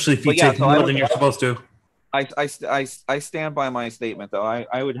 Especially if you take more than you're supposed to. I stand by my statement though.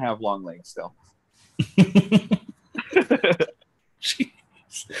 I would have long legs still. Jeez.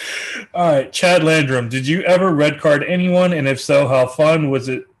 All right, Chad Landrum, did you ever red card anyone, and if so, how fun was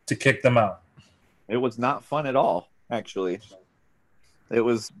it to kick them out? It was not fun at all, actually. It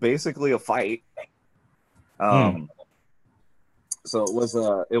was basically a fight. So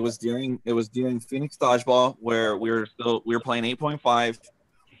it was during Phoenix Dodgeball where we were playing 8.5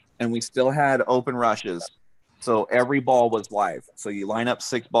 and we still had open rushes. So every ball was live. So you line up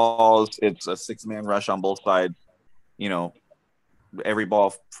 6 balls, it's a 6-man rush on both sides, you know, every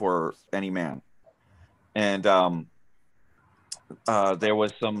ball for any man. And there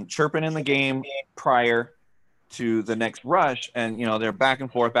was some chirping in the game prior to the next rush, and you know they're back and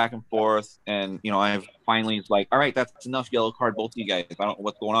forth, and you know I've finally like, all right, that's enough, yellow card, both of you guys. I don't know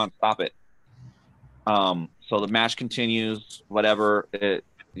what's going on. Stop it. So the match continues. Whatever.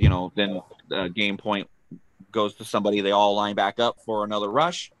 You know, then the game point goes to somebody. They all line back up for another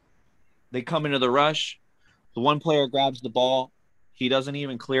rush. They come into the rush. The one player grabs the ball. He doesn't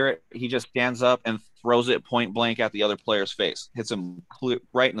even clear it. He just stands up and throws it point blank at the other player's face. Hits him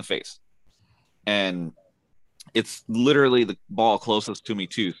right in the face. And it's literally the ball closest to me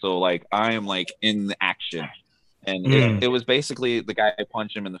too. So like I am like in the action. And it was basically the guy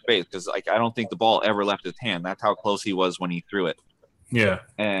punched him in the face because like I don't think the ball ever left his hand. That's how close he was when he threw it. Yeah.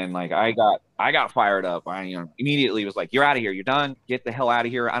 And like I got fired up. I immediately was like, "You're out of here. You're done. Get the hell out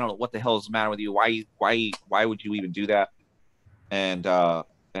of here. I don't know what the hell is the matter with you. Why would you even do that?" And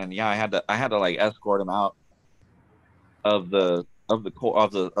yeah, I had to like escort him out of the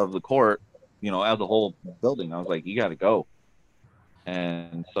court, you know, out of the whole building. I was like, "You got to go."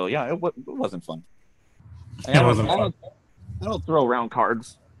 And so yeah, it wasn't fun. I don't throw around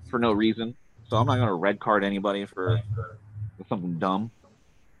cards for no reason, so I'm not gonna red card anybody for something dumb.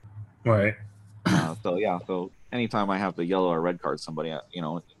 Right. So yeah, so anytime I have to yellow or red card somebody, you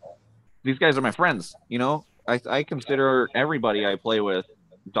know, these guys are my friends. You know, I consider everybody I play with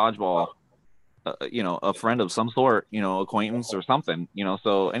dodgeball, you know, a friend of some sort, you know, acquaintance or something. You know,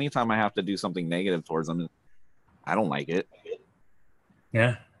 so anytime I have to do something negative towards them, I don't like it.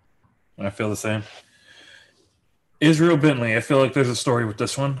 Yeah, I feel the same. Israel Bentley, I feel like there's a story with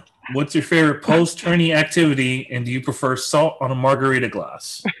this one. What's your favorite post-tourney activity, and do you prefer salt on a margarita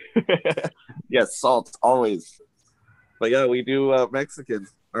glass? Yes, salt always. But yeah, we do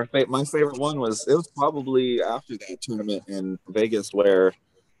Mexicans. My favorite one was probably after that tournament in Vegas where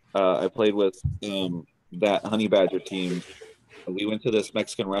I played with that Honey Badger team. We went to this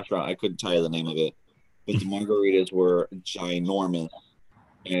Mexican restaurant. I couldn't tell you the name of it, but the margaritas were ginormous,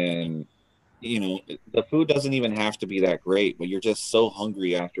 and you know, the food doesn't even have to be that great, but you're just so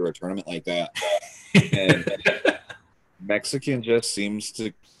hungry after a tournament like that. And Mexican just seems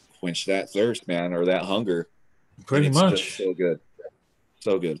to quench that thirst, man, or that hunger. Pretty much. Just so good.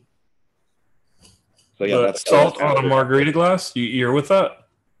 So good. So yeah, that's salt on a margarita glass? You're with that?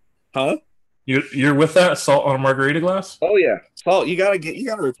 Huh? You're with that? Salt on a margarita glass? Oh yeah. Salt. You gotta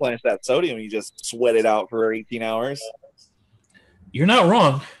replenish that sodium. You just sweat it out for 18 hours. You're not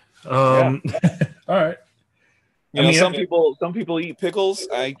wrong. Yeah. All right. You know, some people eat pickles.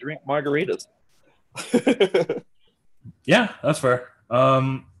 I drink margaritas. Yeah, that's fair.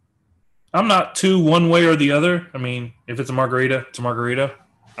 I'm not too one way or the other. I mean, if it's a margarita, it's a margarita.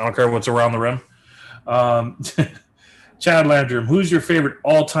 I don't care what's around the rim. Chad Landrum, who's your favorite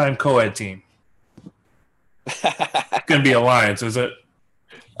all-time co-ed team? It's going to be Alliance, is it?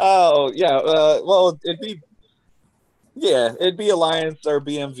 Oh, yeah. Well, it'd be Alliance or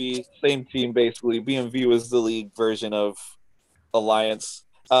BMV. Same team, basically. BMV was the league version of Alliance.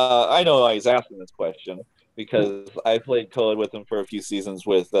 I know why he's asking this question because I played co-ed with him for a few seasons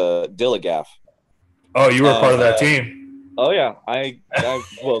with Dilligaff. Oh, you were part of that team. Oh yeah,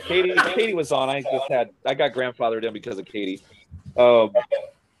 well, Katie was on. I got grandfathered in because of Katie. No,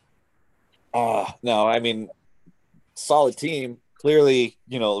 I mean, solid team. Clearly,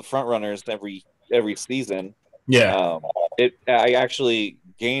 you know, the front runners every season. Yeah. I actually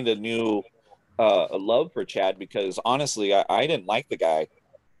gained a new a love for Chad because honestly, I didn't like the guy.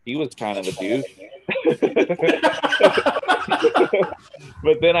 He was kind of a douche.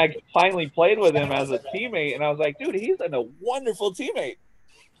 But then I finally played with him as a teammate, and I was like, dude, he's a wonderful teammate.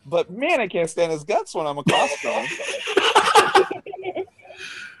 But man, I can't stand his guts when I'm across from him.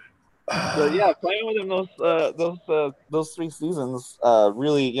 But yeah, playing with him those 3 seasons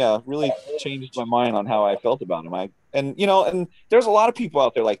really changed my mind on how I felt about him. And there's a lot of people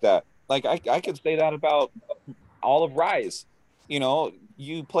out there like that. Like I could say that about all of Rise. You know,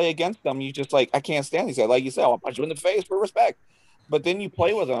 you play against them, you just like, I can't stand these guys. Like you said, I'll punch you in the face for respect. But then you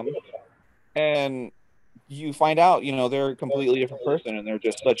play with them, and you find out, they're a completely different person, and they're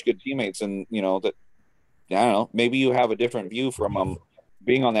just such good teammates, and that I don't know, maybe you have a different view from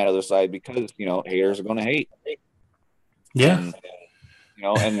being on that other side because haters are going to hate, Yeah.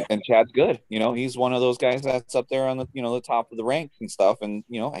 and and Chad's good. He's one of those guys that's up there on the top of the ranks and stuff, and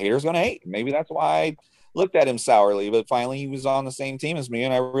haters going to hate. Maybe that's why I looked at him sourly, but finally he was on the same team as me,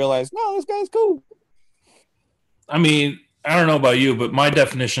 and I realized, no, this guy's cool. I mean, I don't know about you, but my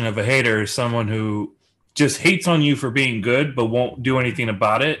definition of a hater is someone who just hates on you for being good, but won't do anything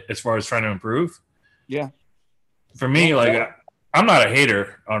about it as far as trying to improve. Yeah. For me, I'm not a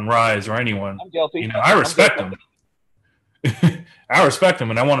hater on Rise or anyone. I'm guilty. I respect them. I respect them,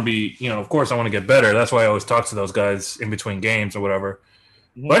 and I want to be, of course, I want to get better. That's why I always talk to those guys in between games or whatever.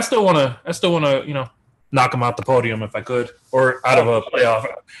 Mm-hmm. But I still want to, knock them out the podium if I could, or out of a playoff.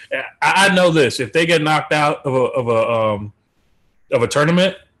 I know this: if they get knocked out of a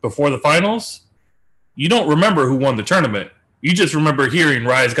tournament before the finals, you don't remember who won the tournament. You just remember hearing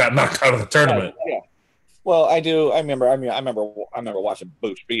Rise got knocked out of the tournament. Yeah. Well, I do. I remember watching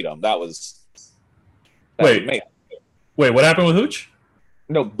Booch beat him. That was Wait, what happened with Hooch?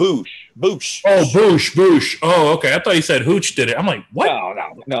 No, Booch. Oh, Booch. Oh, okay. I thought you said Hooch did it. I'm like, what?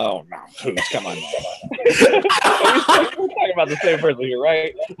 No. Hooch, come on. We're talking about the same person here,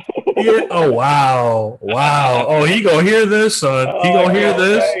 right? Yeah. Oh, wow. Oh, he gonna hear this, son. He gonna hear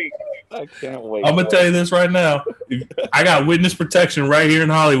this. I can't wait. I'm gonna tell you this right now. I got witness protection right here in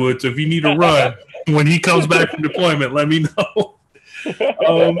Hollywood, so if you need to run when he comes back from deployment, let me know.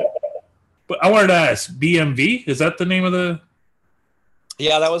 But I wanted to ask, BMV, is that the name of the?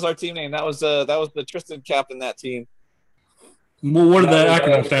 Yeah, that was our team name. That was the Tristan captain that team. Well, what did the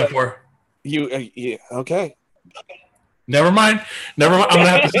acronym stand for? Yeah, okay. Never mind. I'm gonna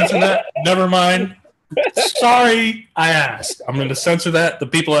have to censor that. Never mind. Sorry, I asked. I'm gonna censor that. The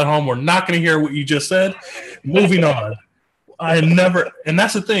people at home were not gonna hear what you just said. Moving on. And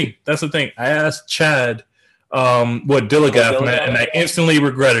that's the thing. I asked Chad what Dilligaf meant, and I instantly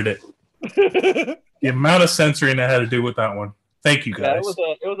regretted it. The amount of censoring I had to do with that one. Thank you, guys.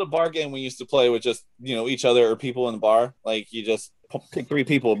 Yeah, it was a bar game we used to play with just each other or people in the bar. Like you just pick 3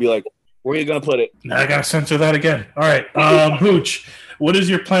 people and be like, where are you gonna put it? Now I gotta censor that again. All right, Hooch, what is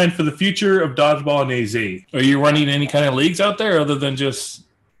your plan for the future of dodgeball and AZ? Are you running any kind of leagues out there other than just?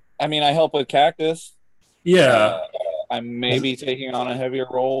 I mean, I help with Cactus. Yeah. I may be taking on a heavier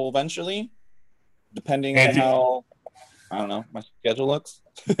role eventually, depending on how my schedule looks.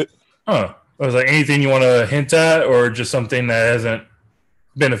 Huh. Was there anything you want to hint at, or just something that hasn't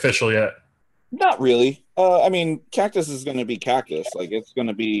been official yet? Not really. I mean, Cactus is going to be Cactus. Like, it's going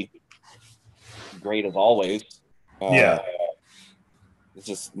to be great as always. Yeah. It's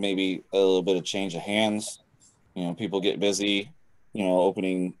just maybe a little bit of change of hands. People get busy,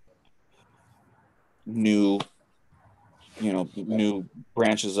 opening new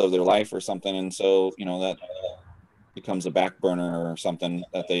branches of their life or something. And so, that becomes a back burner or something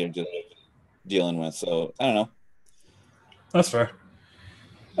that they are just dealing with. So I don't know. That's fair.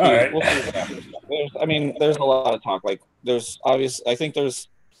 All right. We'll see what happens. There's a lot of talk. Like I think there's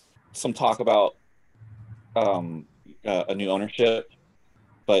some talk about a new ownership,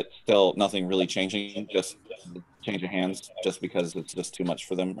 but still nothing really changing, just change of hands just because it's just too much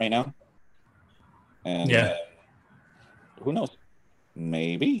for them right now. And yeah. Who knows?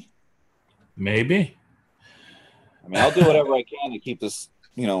 Maybe. I'll do whatever I can to keep this,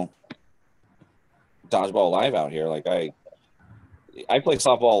 dodgeball alive out here. Like I play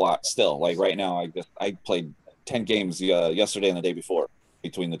softball a lot still. Like right now, I played 10 games yesterday and the day before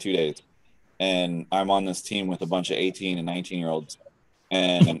between the 2 days, and I'm on this team with a bunch of 18 and 19-year-olds,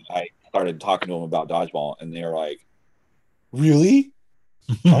 and I started talking to them about dodgeball, and they were like, "Really?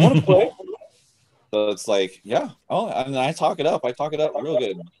 I want to play." So it's like, yeah. Oh, and I talk it up real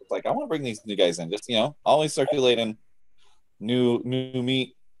good. It's like, I want to bring these new guys in. Just, always circulating new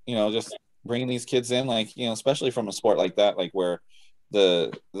meat, just bringing these kids in, like, especially from a sport like that, like where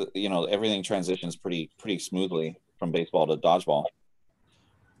the everything transitions pretty smoothly from baseball to dodgeball.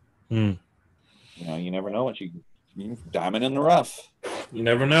 You never know what you diamond in the rough. You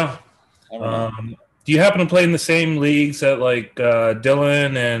never know. Do you happen to play in the same leagues that like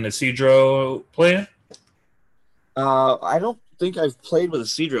Dylan and Isidro play? I don't think I've played with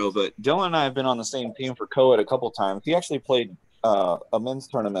Isidro, but Dylan and I have been on the same team for co-ed a couple times. He actually played a men's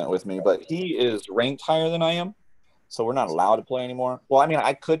tournament with me, but he is ranked higher than I am, so we're not allowed to play anymore. Well,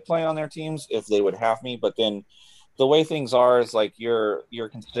 I could play on their teams if they would have me, but then the way things are is like you're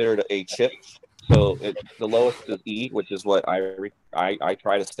considered a chip, so the lowest is E, which is what I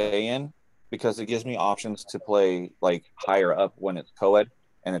try to stay in, because it gives me options to play like higher up when it's co-ed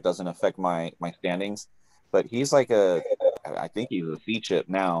and it doesn't affect my standings. but he's like I think he's a C chip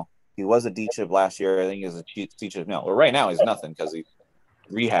now. He was a D chip last year. I think he's a C chip now. Well, right now he's nothing because he's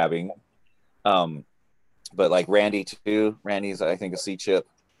rehabbing. But like Randy too. Randy's I think a C chip,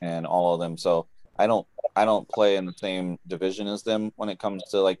 and all of them. So I don't play in the same division as them when it comes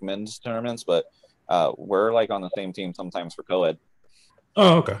to like men's tournaments, but we're like on the same team sometimes for co-ed.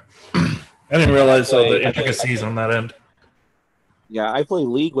 Oh, okay. I didn't realize the intricacies on that end. Yeah, I play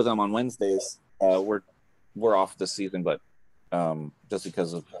league with them on Wednesdays. We're off this season, but just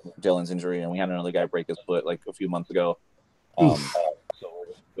because of Dylan's injury, and we had another guy break his foot like a few months ago. So we're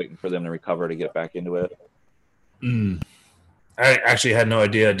just waiting for them to recover to get back into it. I actually had no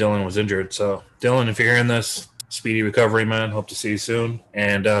idea Dylan was injured. So, Dylan, if you're hearing this, speedy recovery, man. Hope to see you soon.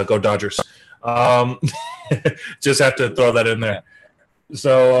 And go Dodgers. Just have to throw that in there.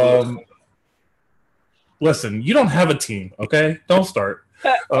 So, listen, you don't have a team, okay? Don't start.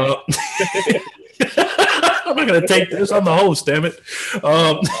 I'm not going to take this. I'm the host, damn it.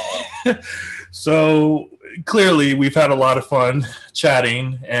 So, clearly, we've had a lot of fun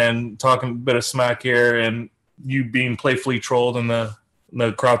chatting and talking a bit of smack here, and you being playfully trolled in the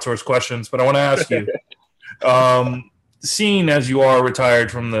crowdsourced questions. But I want to ask you, seeing as you are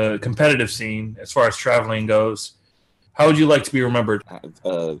retired from the competitive scene as far as traveling goes, how would you like to be remembered?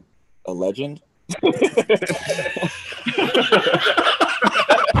 A legend.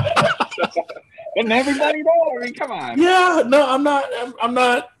 And everybody know. I mean, come on. Yeah, no, I'm not.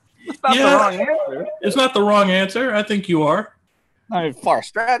 It's not the wrong answer. It's not the wrong answer. I think you are. I mean, far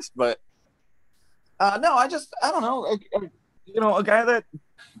stretched, but no, I don't know. A guy that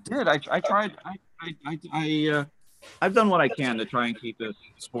did. I tried. I've done what I can to try and keep this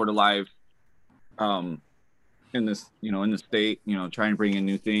sport alive. In this, in the state, try and bring in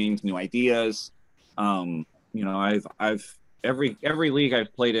new things, new ideas. I've every league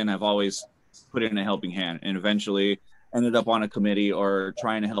I've played in, I've always put in a helping hand, and eventually ended up on a committee or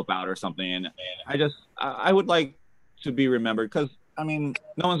trying to help out or something. And I would like to be remembered because, I mean,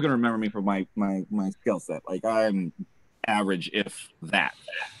 no one's gonna remember me for my skill set. Like, I'm average, if that.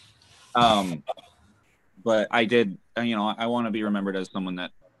 But I did, I want to be remembered as someone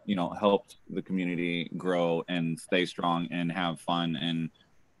that helped the community grow and stay strong and have fun and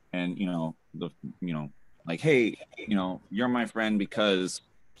like, hey, you're my friend because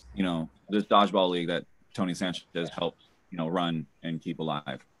this dodgeball league that Tony Sanchez helped run and keep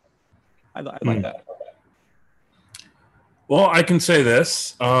alive. I like that. Well, I can say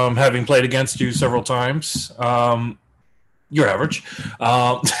this, having played against you several times, you're average.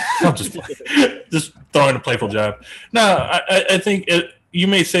 I'm just throwing a playful jab. No, I think you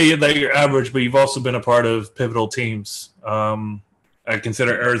may say that you're average, but you've also been a part of pivotal teams. I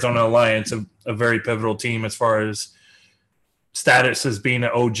consider Arizona Alliance a very pivotal team as far as status as being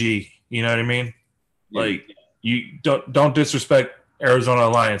an OG. You know what I mean? Yeah. Like, you don't disrespect Arizona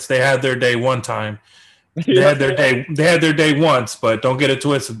Alliance. They had their day one time. They had their day once, but don't get it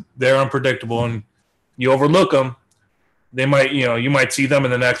twisted. They're unpredictable, and you overlook them. They might, you might see them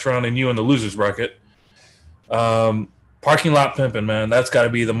in the next round and you in the losers bracket. Parking lot pimping, man. That's got to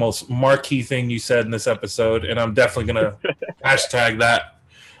be the most marquee thing you said in this episode, and I'm definitely gonna hashtag that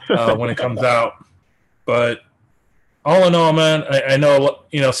when it comes out. But all in all, man, I know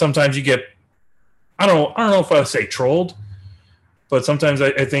sometimes you get, I don't know if I would say trolled, but sometimes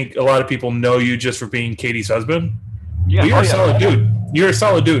I think a lot of people know you just for being Katie's husband. Yeah, you're a solid dude. You're a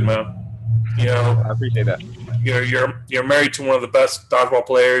solid dude, man. I appreciate that. You're married to one of the best dodgeball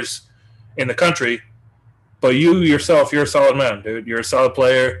players in the country. But you yourself, you're a solid man, dude. You're a solid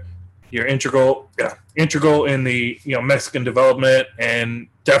player. You're integral in the Mexican development, and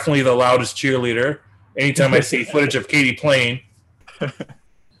definitely the loudest cheerleader. Anytime I see footage of Katie playing,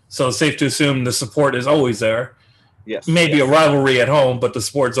 so it's safe to assume the support is always there. Yes, maybe a rivalry at home, but the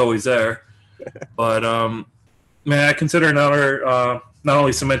support's always there. But man, I consider an honor not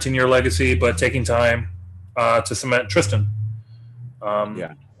only cementing your legacy, but taking time to cement Tristan.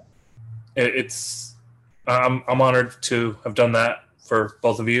 I'm honored to have done that for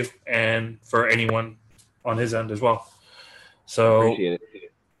both of you and for anyone on his end as well. So, appreciate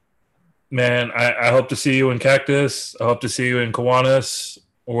it. Man, I hope to see you in Cactus. I hope to see you in Kiwanis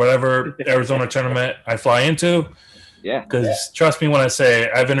or whatever Arizona tournament I fly into. Yeah. Because trust me when I say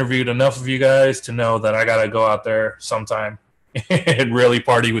I've interviewed enough of you guys to know that I got to go out there sometime and really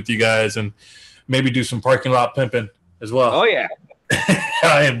party with you guys and maybe do some parking lot pimping as well. Oh, yeah.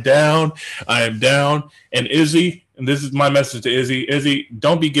 I am down. And Izzy, and this is my message to Izzy. Izzy,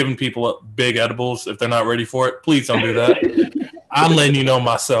 don't be giving people big edibles if they're not ready for it. Please don't do that. I'm letting you know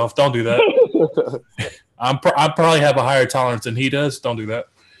myself. Don't do that. I probably have a higher tolerance than he does. Don't do that.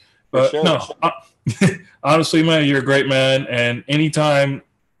 But sure. No, Honestly, man, you're a great man. And anytime,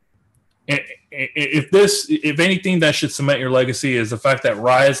 if anything that should cement your legacy is the fact that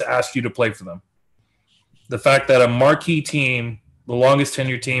Rise asked you to play for them. The fact that a marquee team, the longest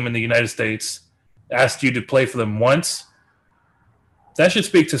tenured team in the United States, asked you to play for them once, that should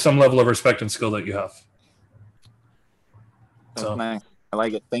speak to some level of respect and skill that you have. So nice. I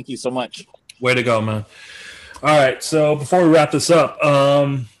like it. Thank you so much. Way to go, man. All right, so before we wrap this up,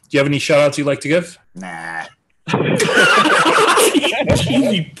 do you have any shout-outs you'd like to give? Nah.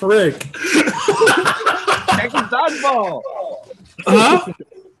 Cheesy prick. Cactus Dodgeball. Huh?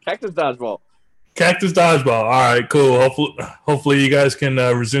 Cactus Dodgeball. Cactus Dodgeball. All right, cool. Hopefully you guys can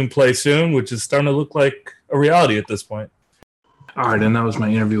resume play soon, which is starting to look like a reality at this point. All right, and that was my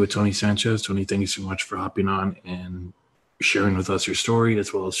interview with Tony Sanchez. Tony, thank you so much for hopping on and sharing with us your story,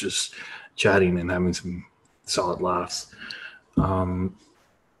 as well as just chatting and having some solid laughs.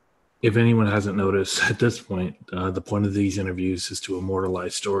 If anyone hasn't noticed at this point, the point of these interviews is to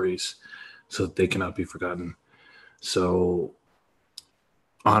immortalize stories so that they cannot be forgotten. So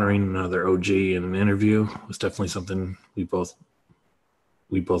honoring another OG in an interview was definitely something we both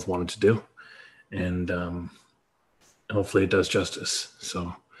wanted to do. And hopefully it does justice.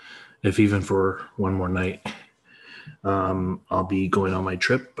 So if even for one more night, I'll be going on my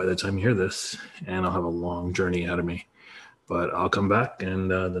trip by the time you hear this, and I'll have a long journey ahead of me. But I'll come back,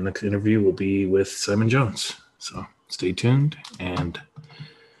 and the next interview will be with Simon Jones. So stay tuned, and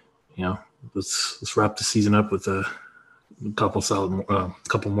let's wrap the season up with a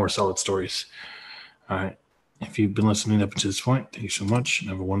couple more solid stories. All right. If you've been listening up to this point, thank you so much, and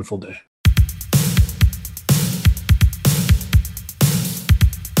have a wonderful day.